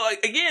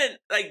again,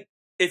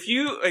 if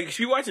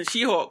you're watching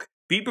She-Hulk,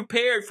 be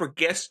prepared for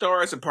guest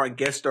stars upon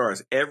guest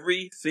stars.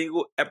 Every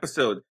single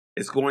episode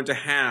is going to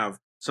have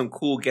some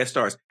cool guest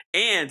stars.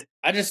 And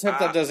I just hope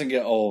that doesn't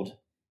get old.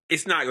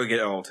 It's not going to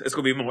get old. It's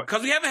going to be more,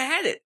 because we haven't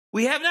had it.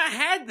 We have not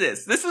had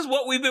this. This is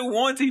what we've been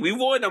wanting. We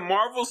wanted a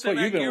Marvel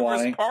Cinematic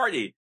Universe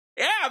party.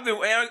 Yeah,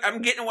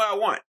 I'm getting what I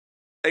want.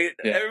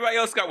 Everybody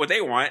else got what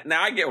they want.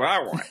 Now I get what I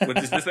want,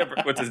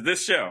 which is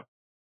this show.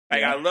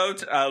 I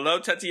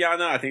love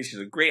Tatiana. I think she's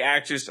a great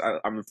actress.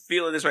 I'm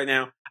feeling this right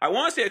now. I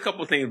want to say a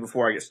couple things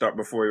before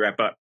we wrap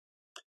up.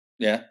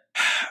 Yeah.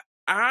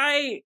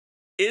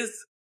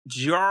 It's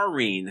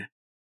jarring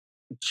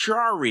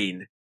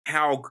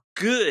how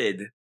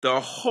good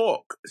the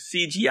Hulk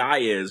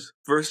CGI is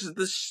versus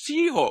the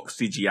She-Hulk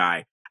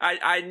CGI.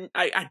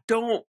 I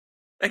don't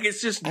like.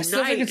 It's just. I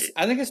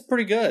think it's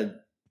pretty good.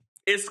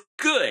 It's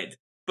good,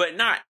 but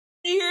not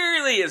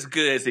nearly as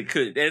good as it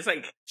could. It's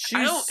like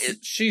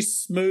she's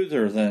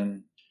smoother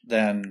than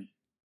the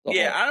Hulk.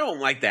 I don't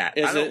like that.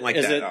 I don't like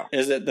that at all.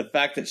 Is it the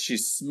fact that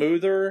she's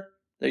smoother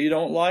that you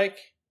don't like?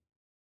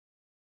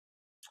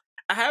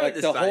 I haven't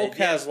decided. The Hulk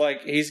has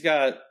he's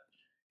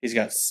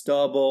got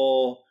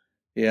stubble.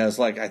 He has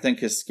I think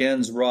his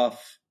skin's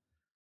rough.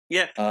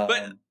 Yeah,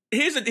 but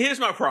here's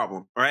my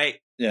problem. Right?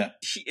 Yeah,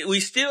 we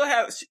still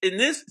have in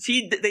this.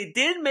 They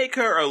did make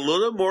her a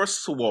little more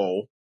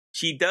swole.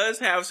 She does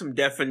have some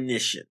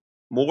definition,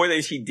 more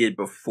than she did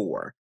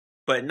before,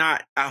 but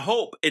not. I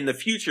hope in the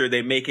future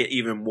they make it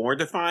even more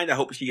defined. I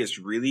hope she gets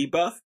really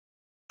buff.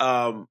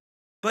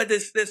 But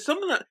there's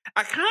something that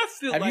I kind of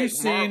feel Have like... you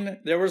seen,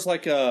 there was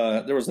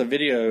a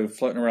video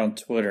floating around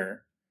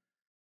Twitter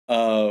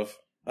of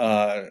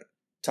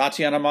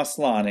Tatiana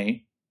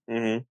Maslany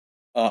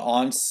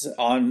on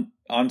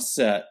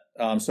set.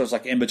 So it's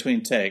like in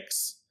between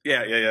takes.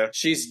 Yeah.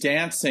 She's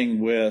dancing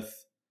with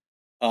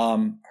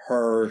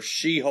her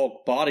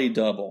She-Hulk body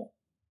double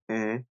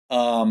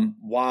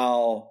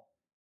while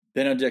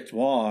Benedict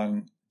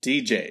Wong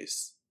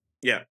DJs.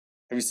 Yeah.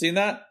 Have you seen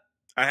that?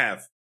 I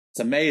have. It's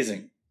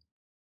amazing.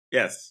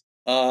 Yes.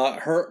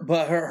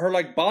 Her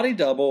like body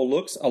double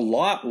looks a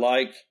lot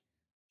like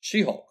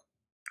She-Hulk.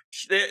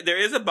 There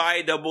is a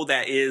body double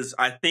that is,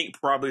 I think,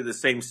 probably the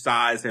same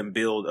size and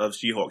build of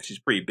She-Hulk. She's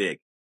pretty big.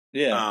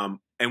 Yeah.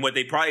 And what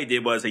they probably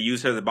did was they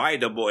used her as a body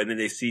double and then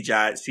they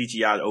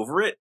CGI'd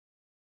over it.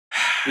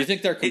 Do you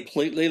think they're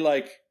completely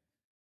like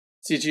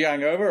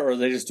CGIing over, or are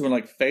they just doing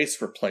like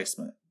face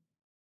replacement?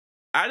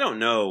 I don't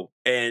know.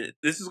 And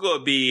this is going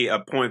to be a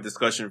point of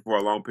discussion for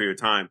a long period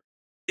of time.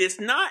 It's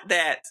not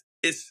that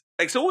it's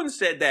like someone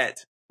said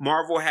that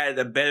Marvel had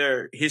a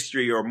better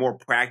history or more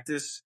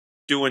practice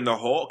doing the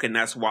Hulk, and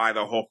that's why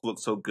the Hulk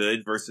looks so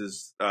good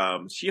versus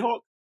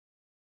She-Hulk.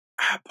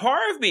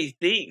 Part of me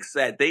thinks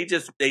that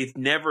they've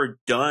never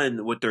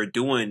done what they're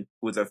doing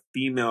with a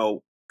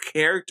female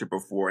character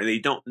before, and they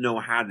don't know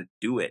how to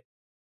do it,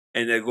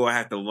 and they're going to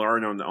have to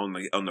learn on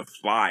the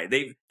fly.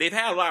 They've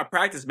had a lot of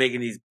practice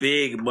making these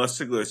big,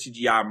 muscular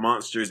CGI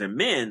monsters and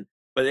men,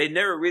 but they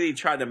never really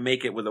tried to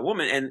make it with a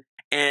woman,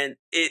 and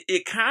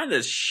it kind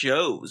of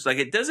shows. Like,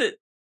 it doesn't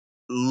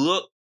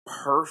look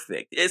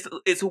perfect.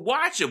 It's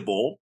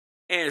watchable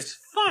and it's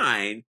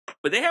fine,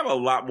 but they have a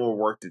lot more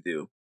work to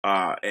do.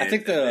 I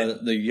think the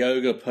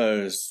yoga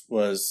pose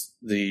was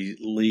the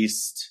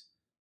least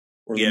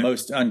or the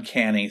most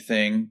uncanny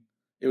thing.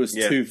 It was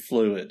too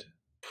fluid.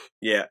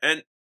 Yeah,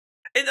 and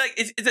like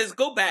it says,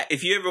 go back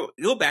if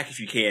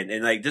you can,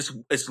 and like just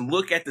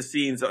look at the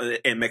scenes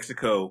in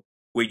Mexico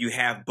where you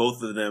have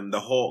both of them, the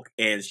Hulk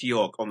and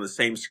She-Hulk, on the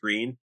same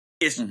screen.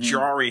 It's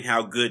jarring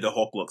how good the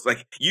Hulk looks.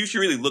 Like, you should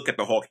really look at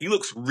the Hulk. He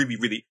looks really,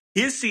 really...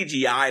 His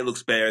CGI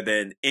looks better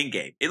than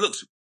Endgame. It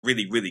looks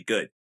really, really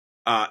good.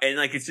 And,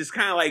 like, it's just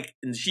kind of like...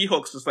 And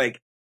She-Hulk's just like,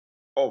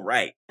 all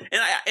right.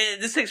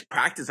 And this takes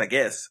practice, I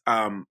guess.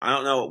 I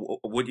don't know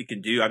what you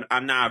can do.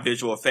 I'm not a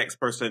visual effects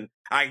person.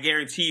 I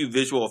guarantee you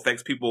visual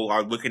effects people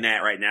are looking at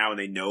it right now and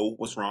they know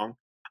what's wrong.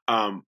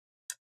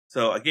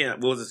 So, again,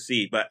 we'll just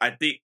see. But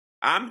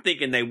I'm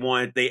thinking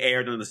they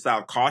aired on the side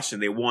of caution.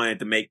 They wanted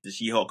to make the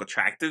She-Hulk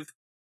attractive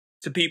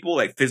to people,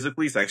 like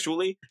physically,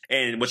 sexually.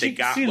 And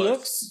she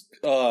looks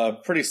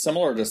pretty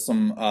similar to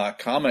some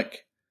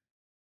comic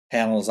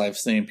panels I've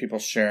seen people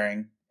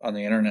sharing on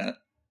the internet.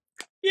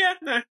 Yeah.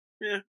 But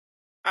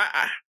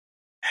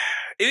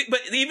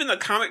even the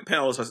comic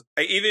panels,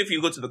 even if you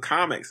look to the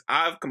comics,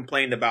 I've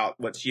complained about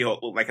what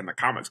She-Hulk looked like in the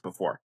comics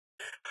before.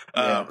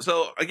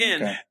 So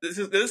again, this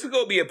is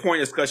going to be a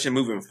point of discussion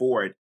moving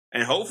forward.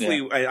 And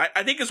hopefully,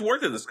 I think it's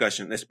worth a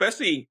discussion,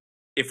 especially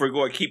if we're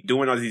going to keep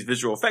doing all these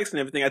visual effects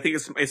and everything. I think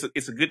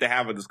it's good to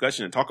have a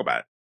discussion and talk about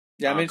it.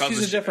 Yeah, I mean,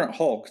 she's a different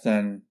Hulk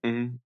than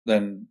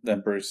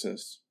Bruce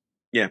is.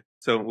 Yeah,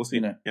 so we'll see.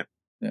 You know. Yeah.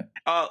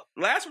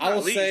 Last but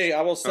not least,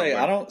 I will say,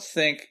 I don't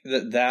think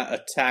that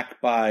attack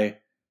by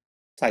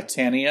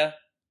Titania.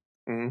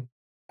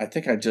 I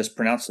think I just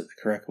pronounced it the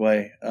correct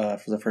way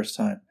for the first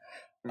time.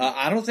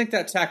 I don't think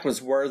that attack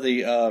was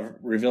worthy of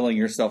revealing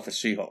yourself as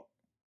She-Hulk.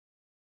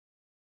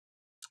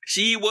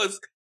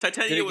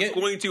 Titania was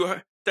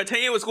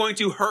going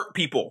to hurt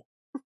people.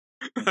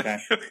 Okay.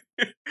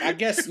 I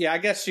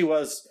guess she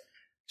was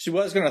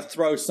going to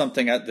throw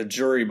something at the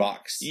jury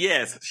box.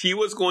 Yes, she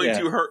was going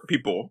to hurt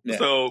people. Yeah.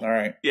 So, all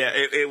right. Yeah,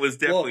 it was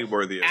definitely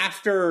worthy of it.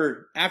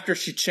 After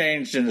she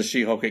changed into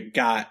She-Hulk, it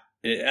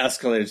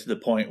escalated to the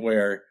point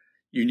where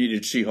you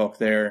needed She-Hulk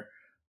there.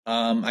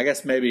 I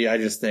guess maybe I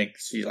just think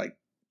she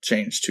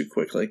changed too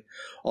quickly.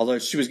 Although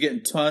she was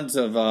getting tons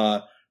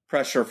of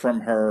pressure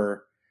from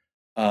her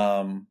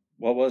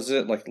what was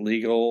it?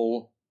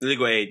 Legal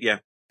aid, yeah.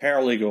 Her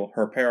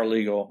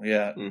paralegal,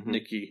 yeah.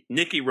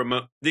 Nikki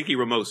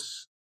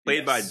Ramos,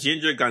 played by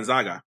Ginger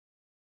Gonzaga.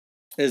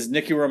 Is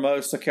Nikki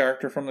Ramos a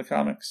character from the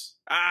comics?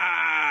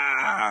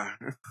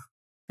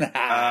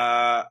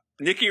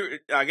 Nikki,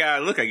 I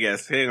gotta look, I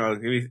guess. Hang on,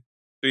 give me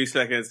 3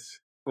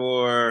 seconds.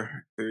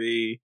 4,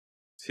 3,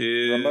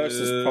 2. Ramos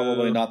is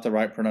probably not the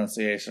right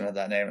pronunciation of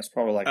that name. It's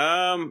probably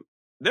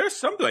there's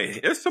something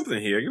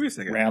here. Give me a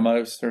second.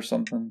 Ramos or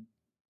something.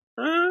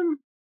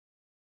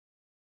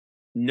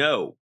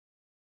 No.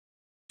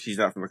 She's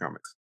not from the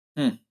comics.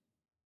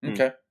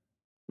 Okay.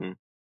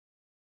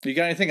 You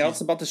got anything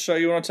else about the show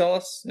you want to tell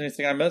us?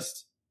 Anything I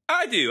missed?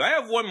 I do. I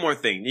have one more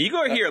thing. You're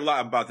going to hear a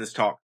lot about this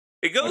talk.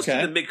 It goes to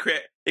the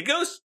mid-credit. It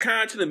goes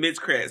kind of to the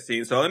mid-credit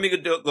scene. So let me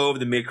go over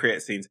the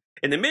mid-credit scenes.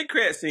 In the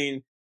mid-credit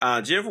scene,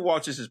 Jennifer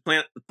Walters is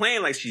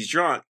playing like she's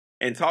drunk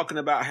and talking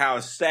about how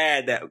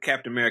sad that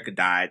Captain America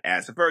died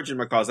as a virgin,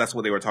 because that's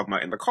what they were talking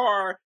about in the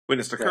car when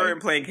the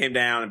Sakaarian plane came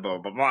down and blah,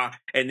 blah, blah.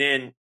 And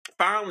then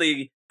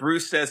finally,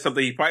 Bruce says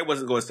something he probably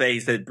wasn't going to say. He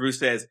said, Bruce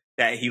says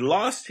that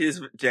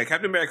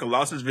Captain America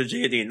lost his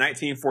virginity in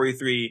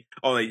 1943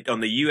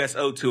 on the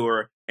USO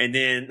tour. And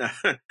then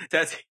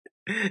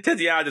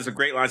Titania does a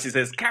great line. She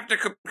says, Captain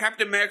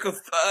America,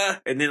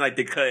 and then like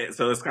they cut it.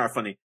 So it's kind of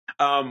funny.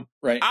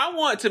 Right. I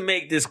want to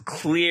make this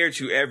clear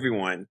to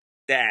everyone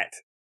that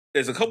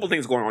there's a couple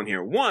things going on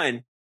here.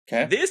 One,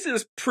 this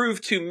is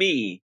proof to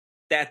me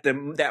that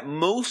that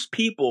most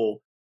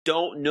people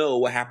don't know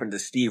what happened to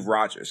Steve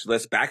Rogers. So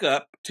let's back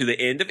up to the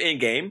end of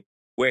Endgame,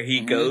 where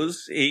he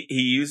goes, he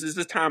uses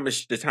the time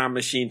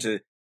machine to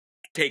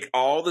take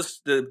all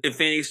the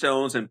Infinity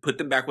Stones and put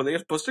them back where they're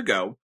supposed to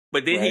go.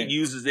 But then he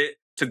uses it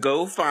to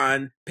go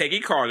find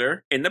Peggy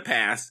Carter in the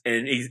past,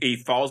 and he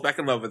falls back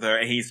in love with her,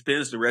 and he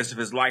spends the rest of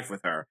his life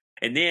with her.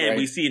 And then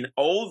we see an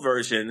old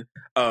version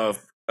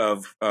of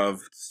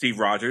Steve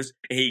Rogers,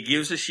 and he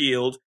gives the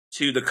shield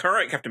to the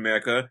current Captain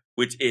America,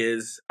 which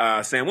is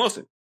Sam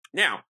Wilson.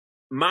 Now,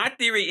 my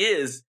theory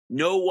is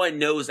no one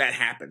knows that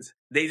happens.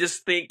 They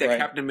just think that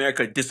Captain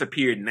America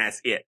disappeared and that's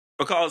it.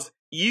 Because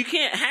you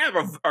can't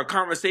have a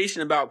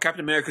conversation about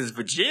Captain America's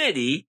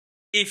virginity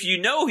if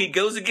you know he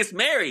goes and gets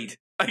married.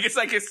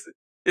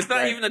 It's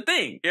not even a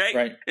thing,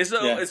 right? And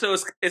so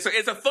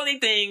it's a funny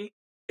thing.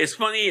 It's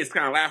funny. It's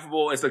kind of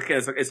laughable. It's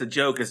a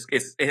joke.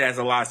 It has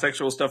a lot of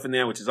sexual stuff in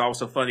there, which is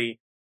also funny.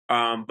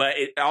 But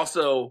it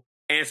also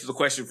answers the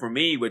question for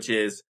me, which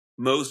is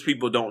most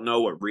people don't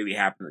know what really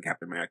happened to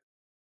Captain America,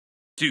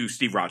 to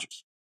Steve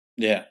Rogers.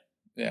 Yeah.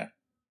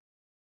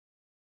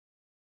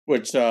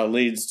 Which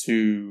leads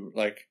to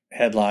like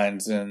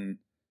headlines and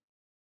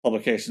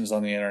publications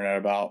on the internet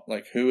about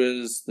like who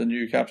is the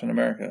new Captain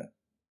America?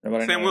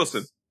 Nobody Sam knows.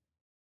 Wilson.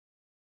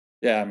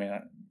 Yeah, I mean,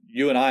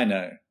 you and I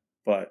know,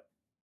 but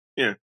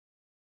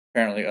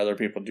apparently other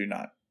people do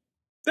not.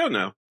 They'll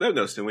know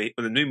soon when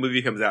the new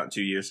movie comes out in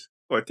 2 years.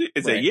 Or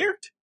is it a year?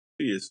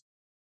 2 years.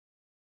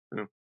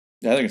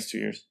 Yeah, I think it's 2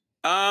 years.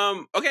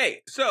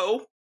 Okay,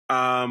 so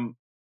are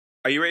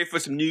you ready for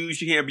some news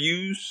you can't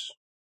abuse?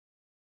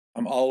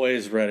 I'm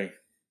always ready.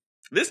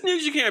 This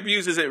news you can't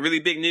abuse isn't really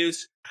big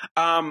news.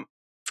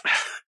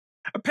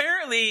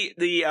 Apparently,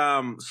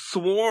 the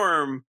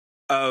swarm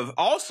of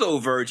also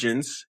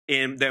virgins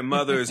in their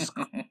mother's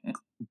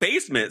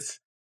basements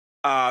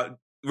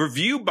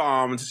review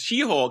bombed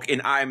She-Hulk in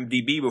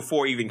IMDb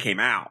before it even came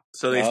out.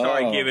 So they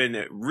started giving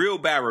it real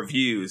bad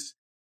reviews.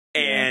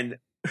 And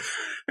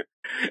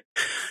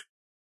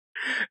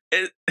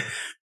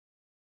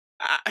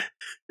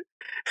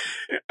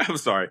I'm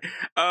sorry.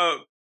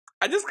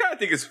 I just kind of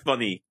think it's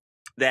funny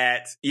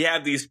that you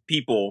have these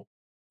people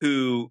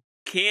who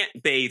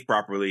can't bathe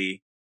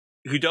properly,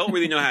 who don't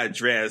really know how to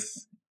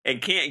dress,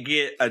 and can't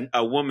get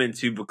a woman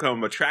to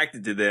become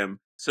attracted to them.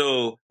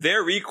 So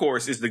their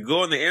recourse is to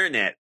go on the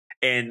internet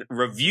and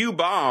review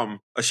bomb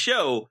a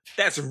show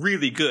that's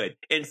really good.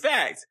 In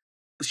fact,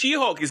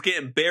 She-Hulk is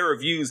getting better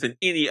reviews than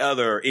any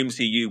other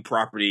MCU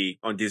property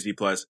on Disney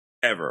Plus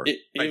ever.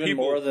 Even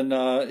more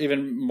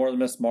than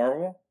Miss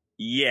Marvel?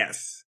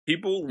 Yes.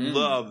 People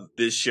love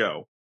this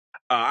show.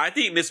 I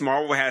think Miss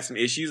Marvel has some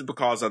issues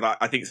because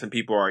I think some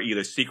people are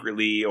either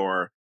secretly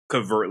or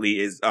covertly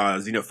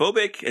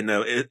xenophobic, and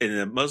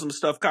the Muslim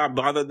stuff kind of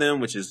bothered them,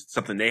 which is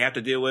something they have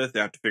to deal with. They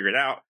have to figure it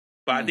out.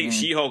 But I think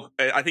She-Hulk,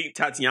 I think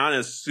Titania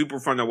is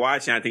super fun to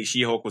watch, and I think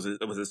She-Hulk was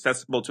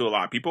accessible to a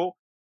lot of people,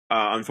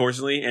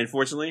 unfortunately and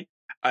fortunately.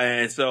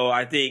 And so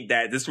I think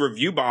that this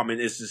review bombing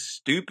is just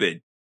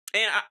stupid.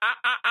 And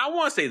I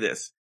want to say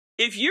this.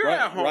 If you're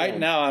at home... Right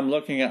now, I'm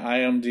looking at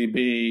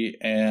IMDb,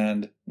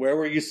 and where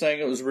were you saying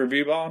it was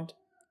review bombed?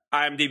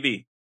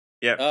 IMDb.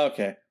 Yeah.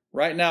 Okay.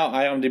 Right now,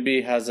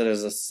 IMDb has it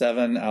as a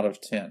 7 out of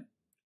 10.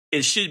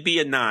 It should be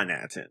a 9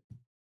 out of 10.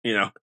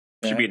 It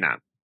should be a 9.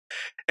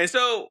 And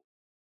so,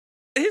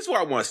 here's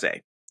what I want to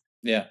say.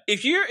 Yeah.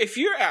 If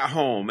you're at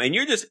home and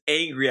you're just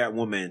angry at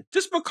women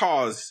just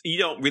because you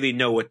don't really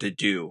know what to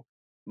do,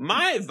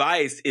 my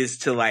advice is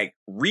to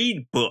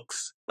read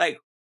books,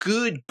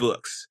 good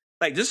books.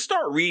 Just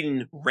start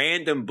reading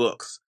random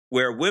books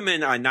where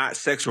women are not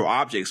sexual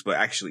objects, but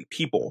actually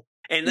people.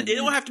 And they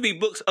don't have to be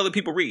books other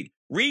people read.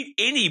 Read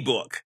any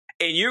book,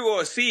 and you're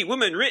going to see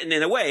women written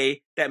in a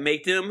way that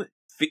make them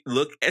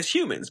look as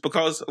humans,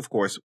 because, of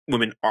course,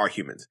 women are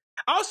humans.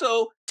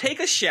 Also, take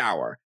a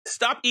shower.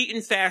 Stop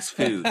eating fast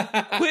food.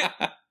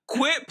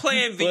 Quit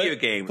playing video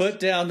games.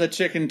 Put down the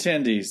chicken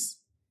tendies.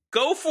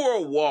 Go for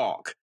a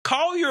walk.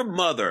 Call your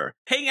mother.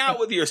 Hang out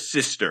with your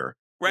sister.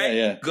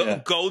 Right?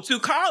 Go to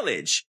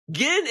college.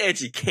 Get an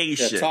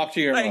education. Yeah, talk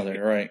to your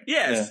mother, right.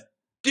 Yes.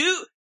 Yeah.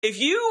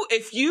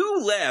 If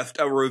you left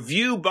a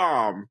review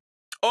bomb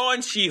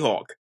on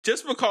She-Hulk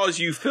just because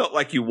you felt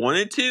like you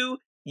wanted to,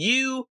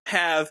 you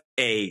have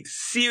a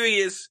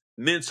serious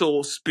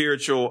mental,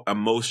 spiritual,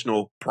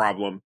 emotional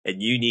problem,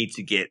 and you need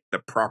to get the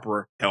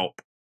proper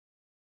help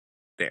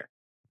there.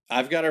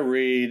 I've got to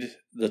read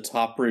the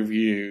top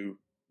review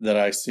that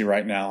I see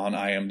right now on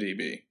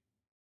IMDb.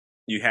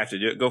 You have to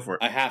do it. Go for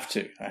it. I have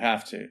to.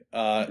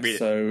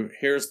 So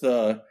here's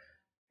the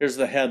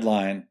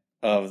headline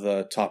of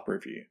the top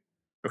review.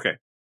 Okay.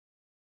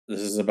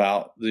 This is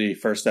about the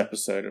first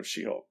episode of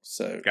She-Hulk.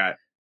 So Got it.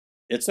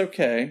 It's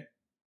okay.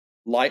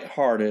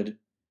 Lighthearted.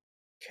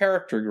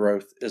 Character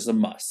growth is a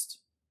must.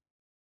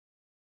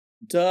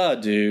 Duh,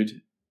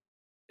 dude.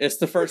 It's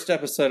the first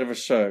episode of a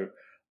show.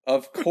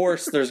 Of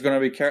course there's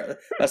going to be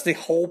that's the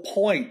whole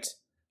point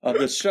of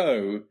the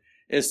show,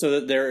 is so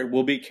that there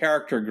will be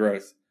character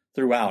growth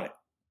throughout it.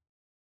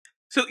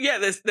 So yeah,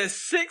 there's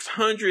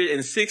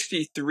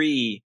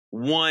 663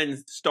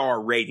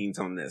 1-star ratings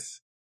on this.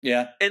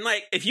 Yeah. And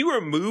like, if you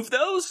remove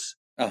those,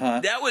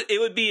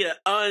 it would be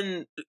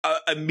an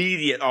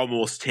immediate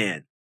almost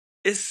 10.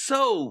 It's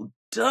so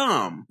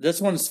dumb.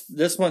 This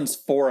one's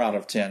 4 out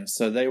of 10.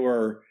 So they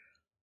were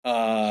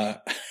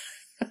I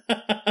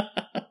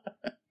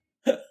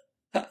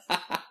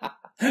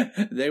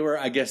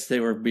guess they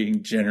were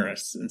being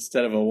generous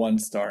instead of a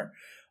 1-star.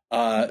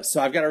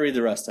 So I've got to read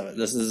the rest of it.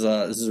 This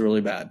is really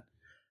bad.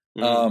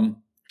 Mm-hmm.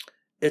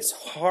 It's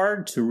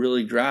hard to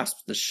really grasp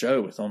the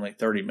show with only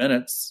 30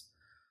 minutes.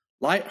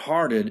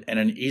 Lighthearted and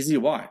an easy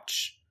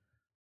watch.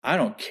 I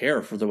don't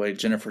care for the way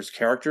Jennifer's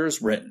character is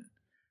written.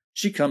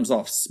 She comes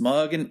off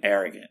smug and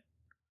arrogant.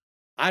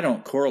 I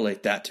don't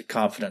correlate that to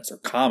confidence or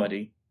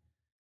comedy.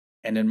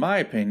 And in my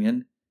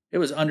opinion, it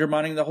was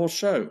undermining the whole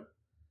show.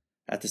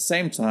 At the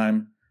same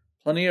time,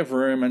 plenty of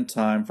room and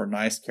time for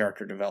nice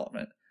character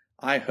development.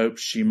 I hope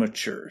she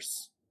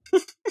matures.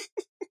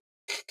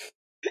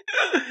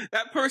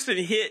 That person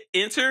hit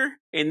enter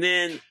and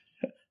then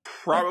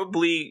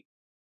probably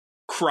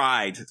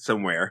cried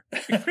somewhere.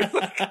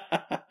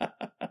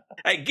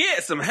 Hey,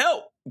 get some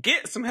help.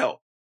 Get some help.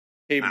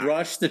 He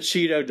brushed the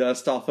Cheeto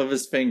dust off of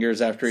his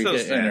fingers after he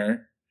hit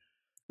enter.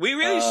 We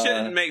really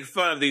shouldn't make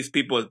fun of these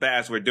people as bad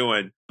as we're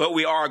doing, but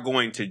we are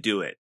going to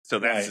do it. So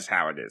that's just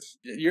how it is.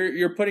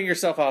 You're putting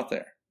yourself out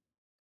there.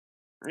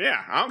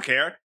 Yeah, I don't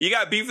care. You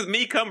got beef with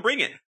me? Come bring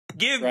it.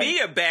 Give me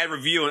a bad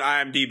review on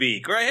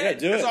IMDb. Go ahead.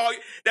 Yeah, do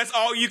that's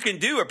all you can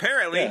do,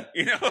 apparently. Yeah.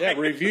 You know?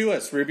 Review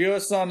us. Review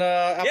us on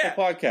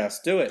Apple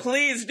Podcasts. Do it.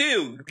 Please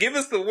do. Give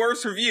us the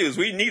worst reviews.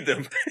 We need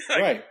them.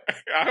 Right.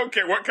 I don't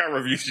care what kind of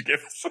reviews you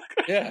give us.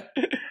 Yeah.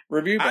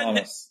 Review bomb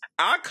us.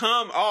 I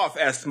come off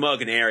as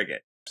smug and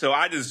arrogant, so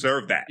I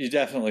deserve that. You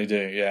definitely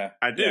do, yeah.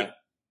 I do. Yeah.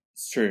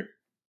 It's true.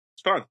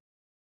 It's fun.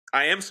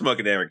 I am smug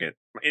and arrogant.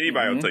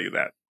 Anybody will tell you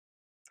that.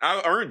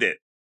 I earned it.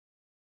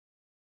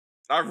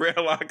 I've read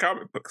a lot of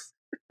comic books.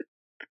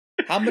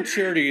 How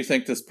mature do you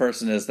think this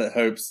person is that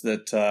hopes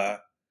that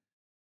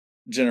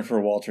Jennifer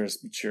Walters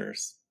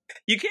matures?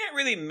 You can't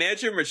really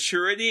measure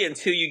maturity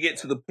until you get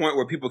to the point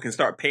where people can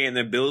start paying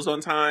their bills on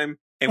time.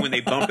 And when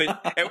they bump it,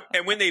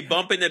 and when they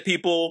bump into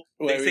people,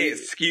 they say,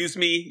 "Excuse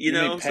me," you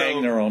know,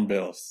 paying their own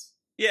bills.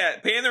 Yeah,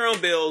 paying their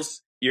own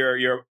bills.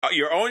 You're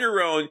on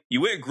your own. You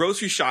went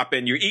grocery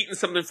shopping. You're eating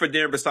something for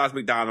dinner besides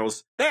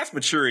McDonald's. That's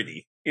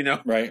maturity, you know.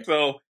 Right.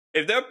 So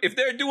if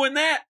they're doing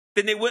that,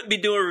 then they wouldn't be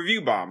doing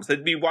review bombs.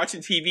 They'd be watching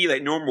TV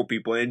like normal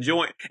people and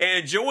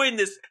enjoying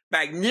this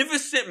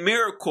magnificent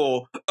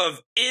miracle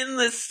of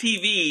endless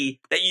TV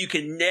that you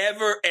can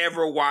never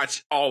ever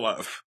watch all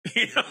of.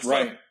 You know?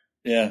 Right.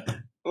 Yeah.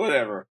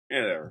 Whatever.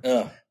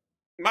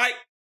 Mike,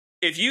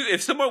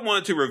 if someone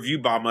wanted to review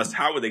bomb us,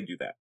 how would they do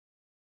that?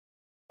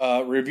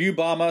 Review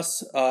bomb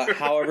us.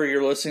 However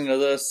you're listening to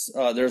this,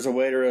 there's a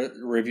way to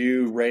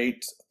review,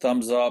 rate,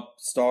 thumbs up,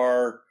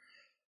 star,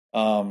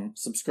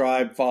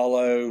 subscribe,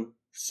 follow,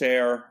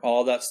 share,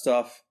 all that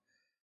stuff.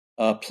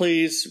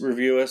 Please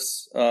review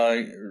us.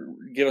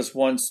 Give us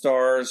 1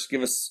 stars.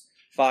 Give us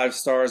 5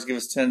 stars. Give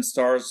us 10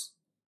 stars.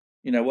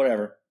 You know,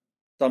 whatever.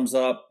 Thumbs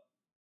up.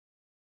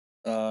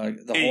 The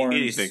horns.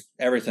 Anything.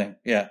 Everything.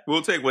 Yeah.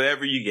 We'll take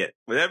whatever you get.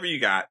 Whatever you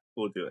got,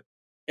 we'll do it.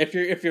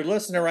 If you're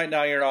listening right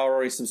now, you're not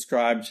already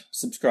subscribed.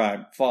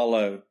 Subscribe,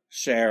 follow,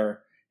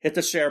 share. Hit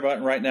the share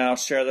button right now.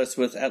 Share this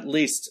with at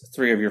least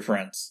 3 of your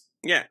friends.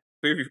 Yeah.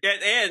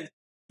 And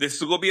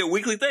this will be a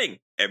weekly thing.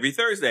 Every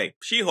Thursday.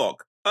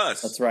 She-Hulk.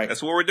 Us. That's right.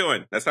 That's what we're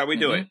doing. That's how we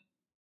do it.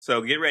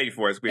 So get ready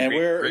for us.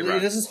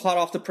 This is hot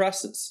off the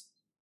presses.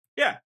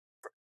 Yeah.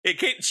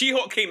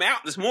 She-Hulk came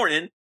out this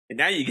morning, and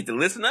now you get to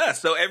listen to us.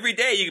 So every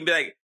day you can be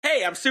like,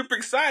 hey, I'm super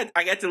excited.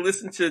 I got to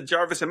listen to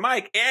Jarvis and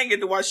Mike and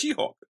get to watch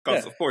She-Hulk.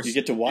 Because, of course, you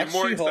get to watch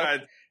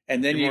She-Hulk,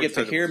 and then you get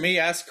to hear me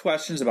ask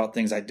questions about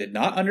things I did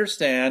not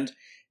understand.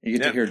 You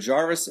get to hear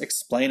Jarvis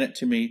explain it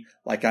to me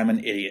like I'm an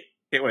idiot.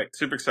 Can't wait.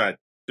 Super excited.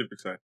 Super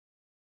excited.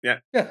 Yeah.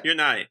 You're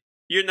not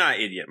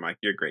an idiot, Mike.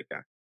 You're a great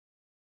guy.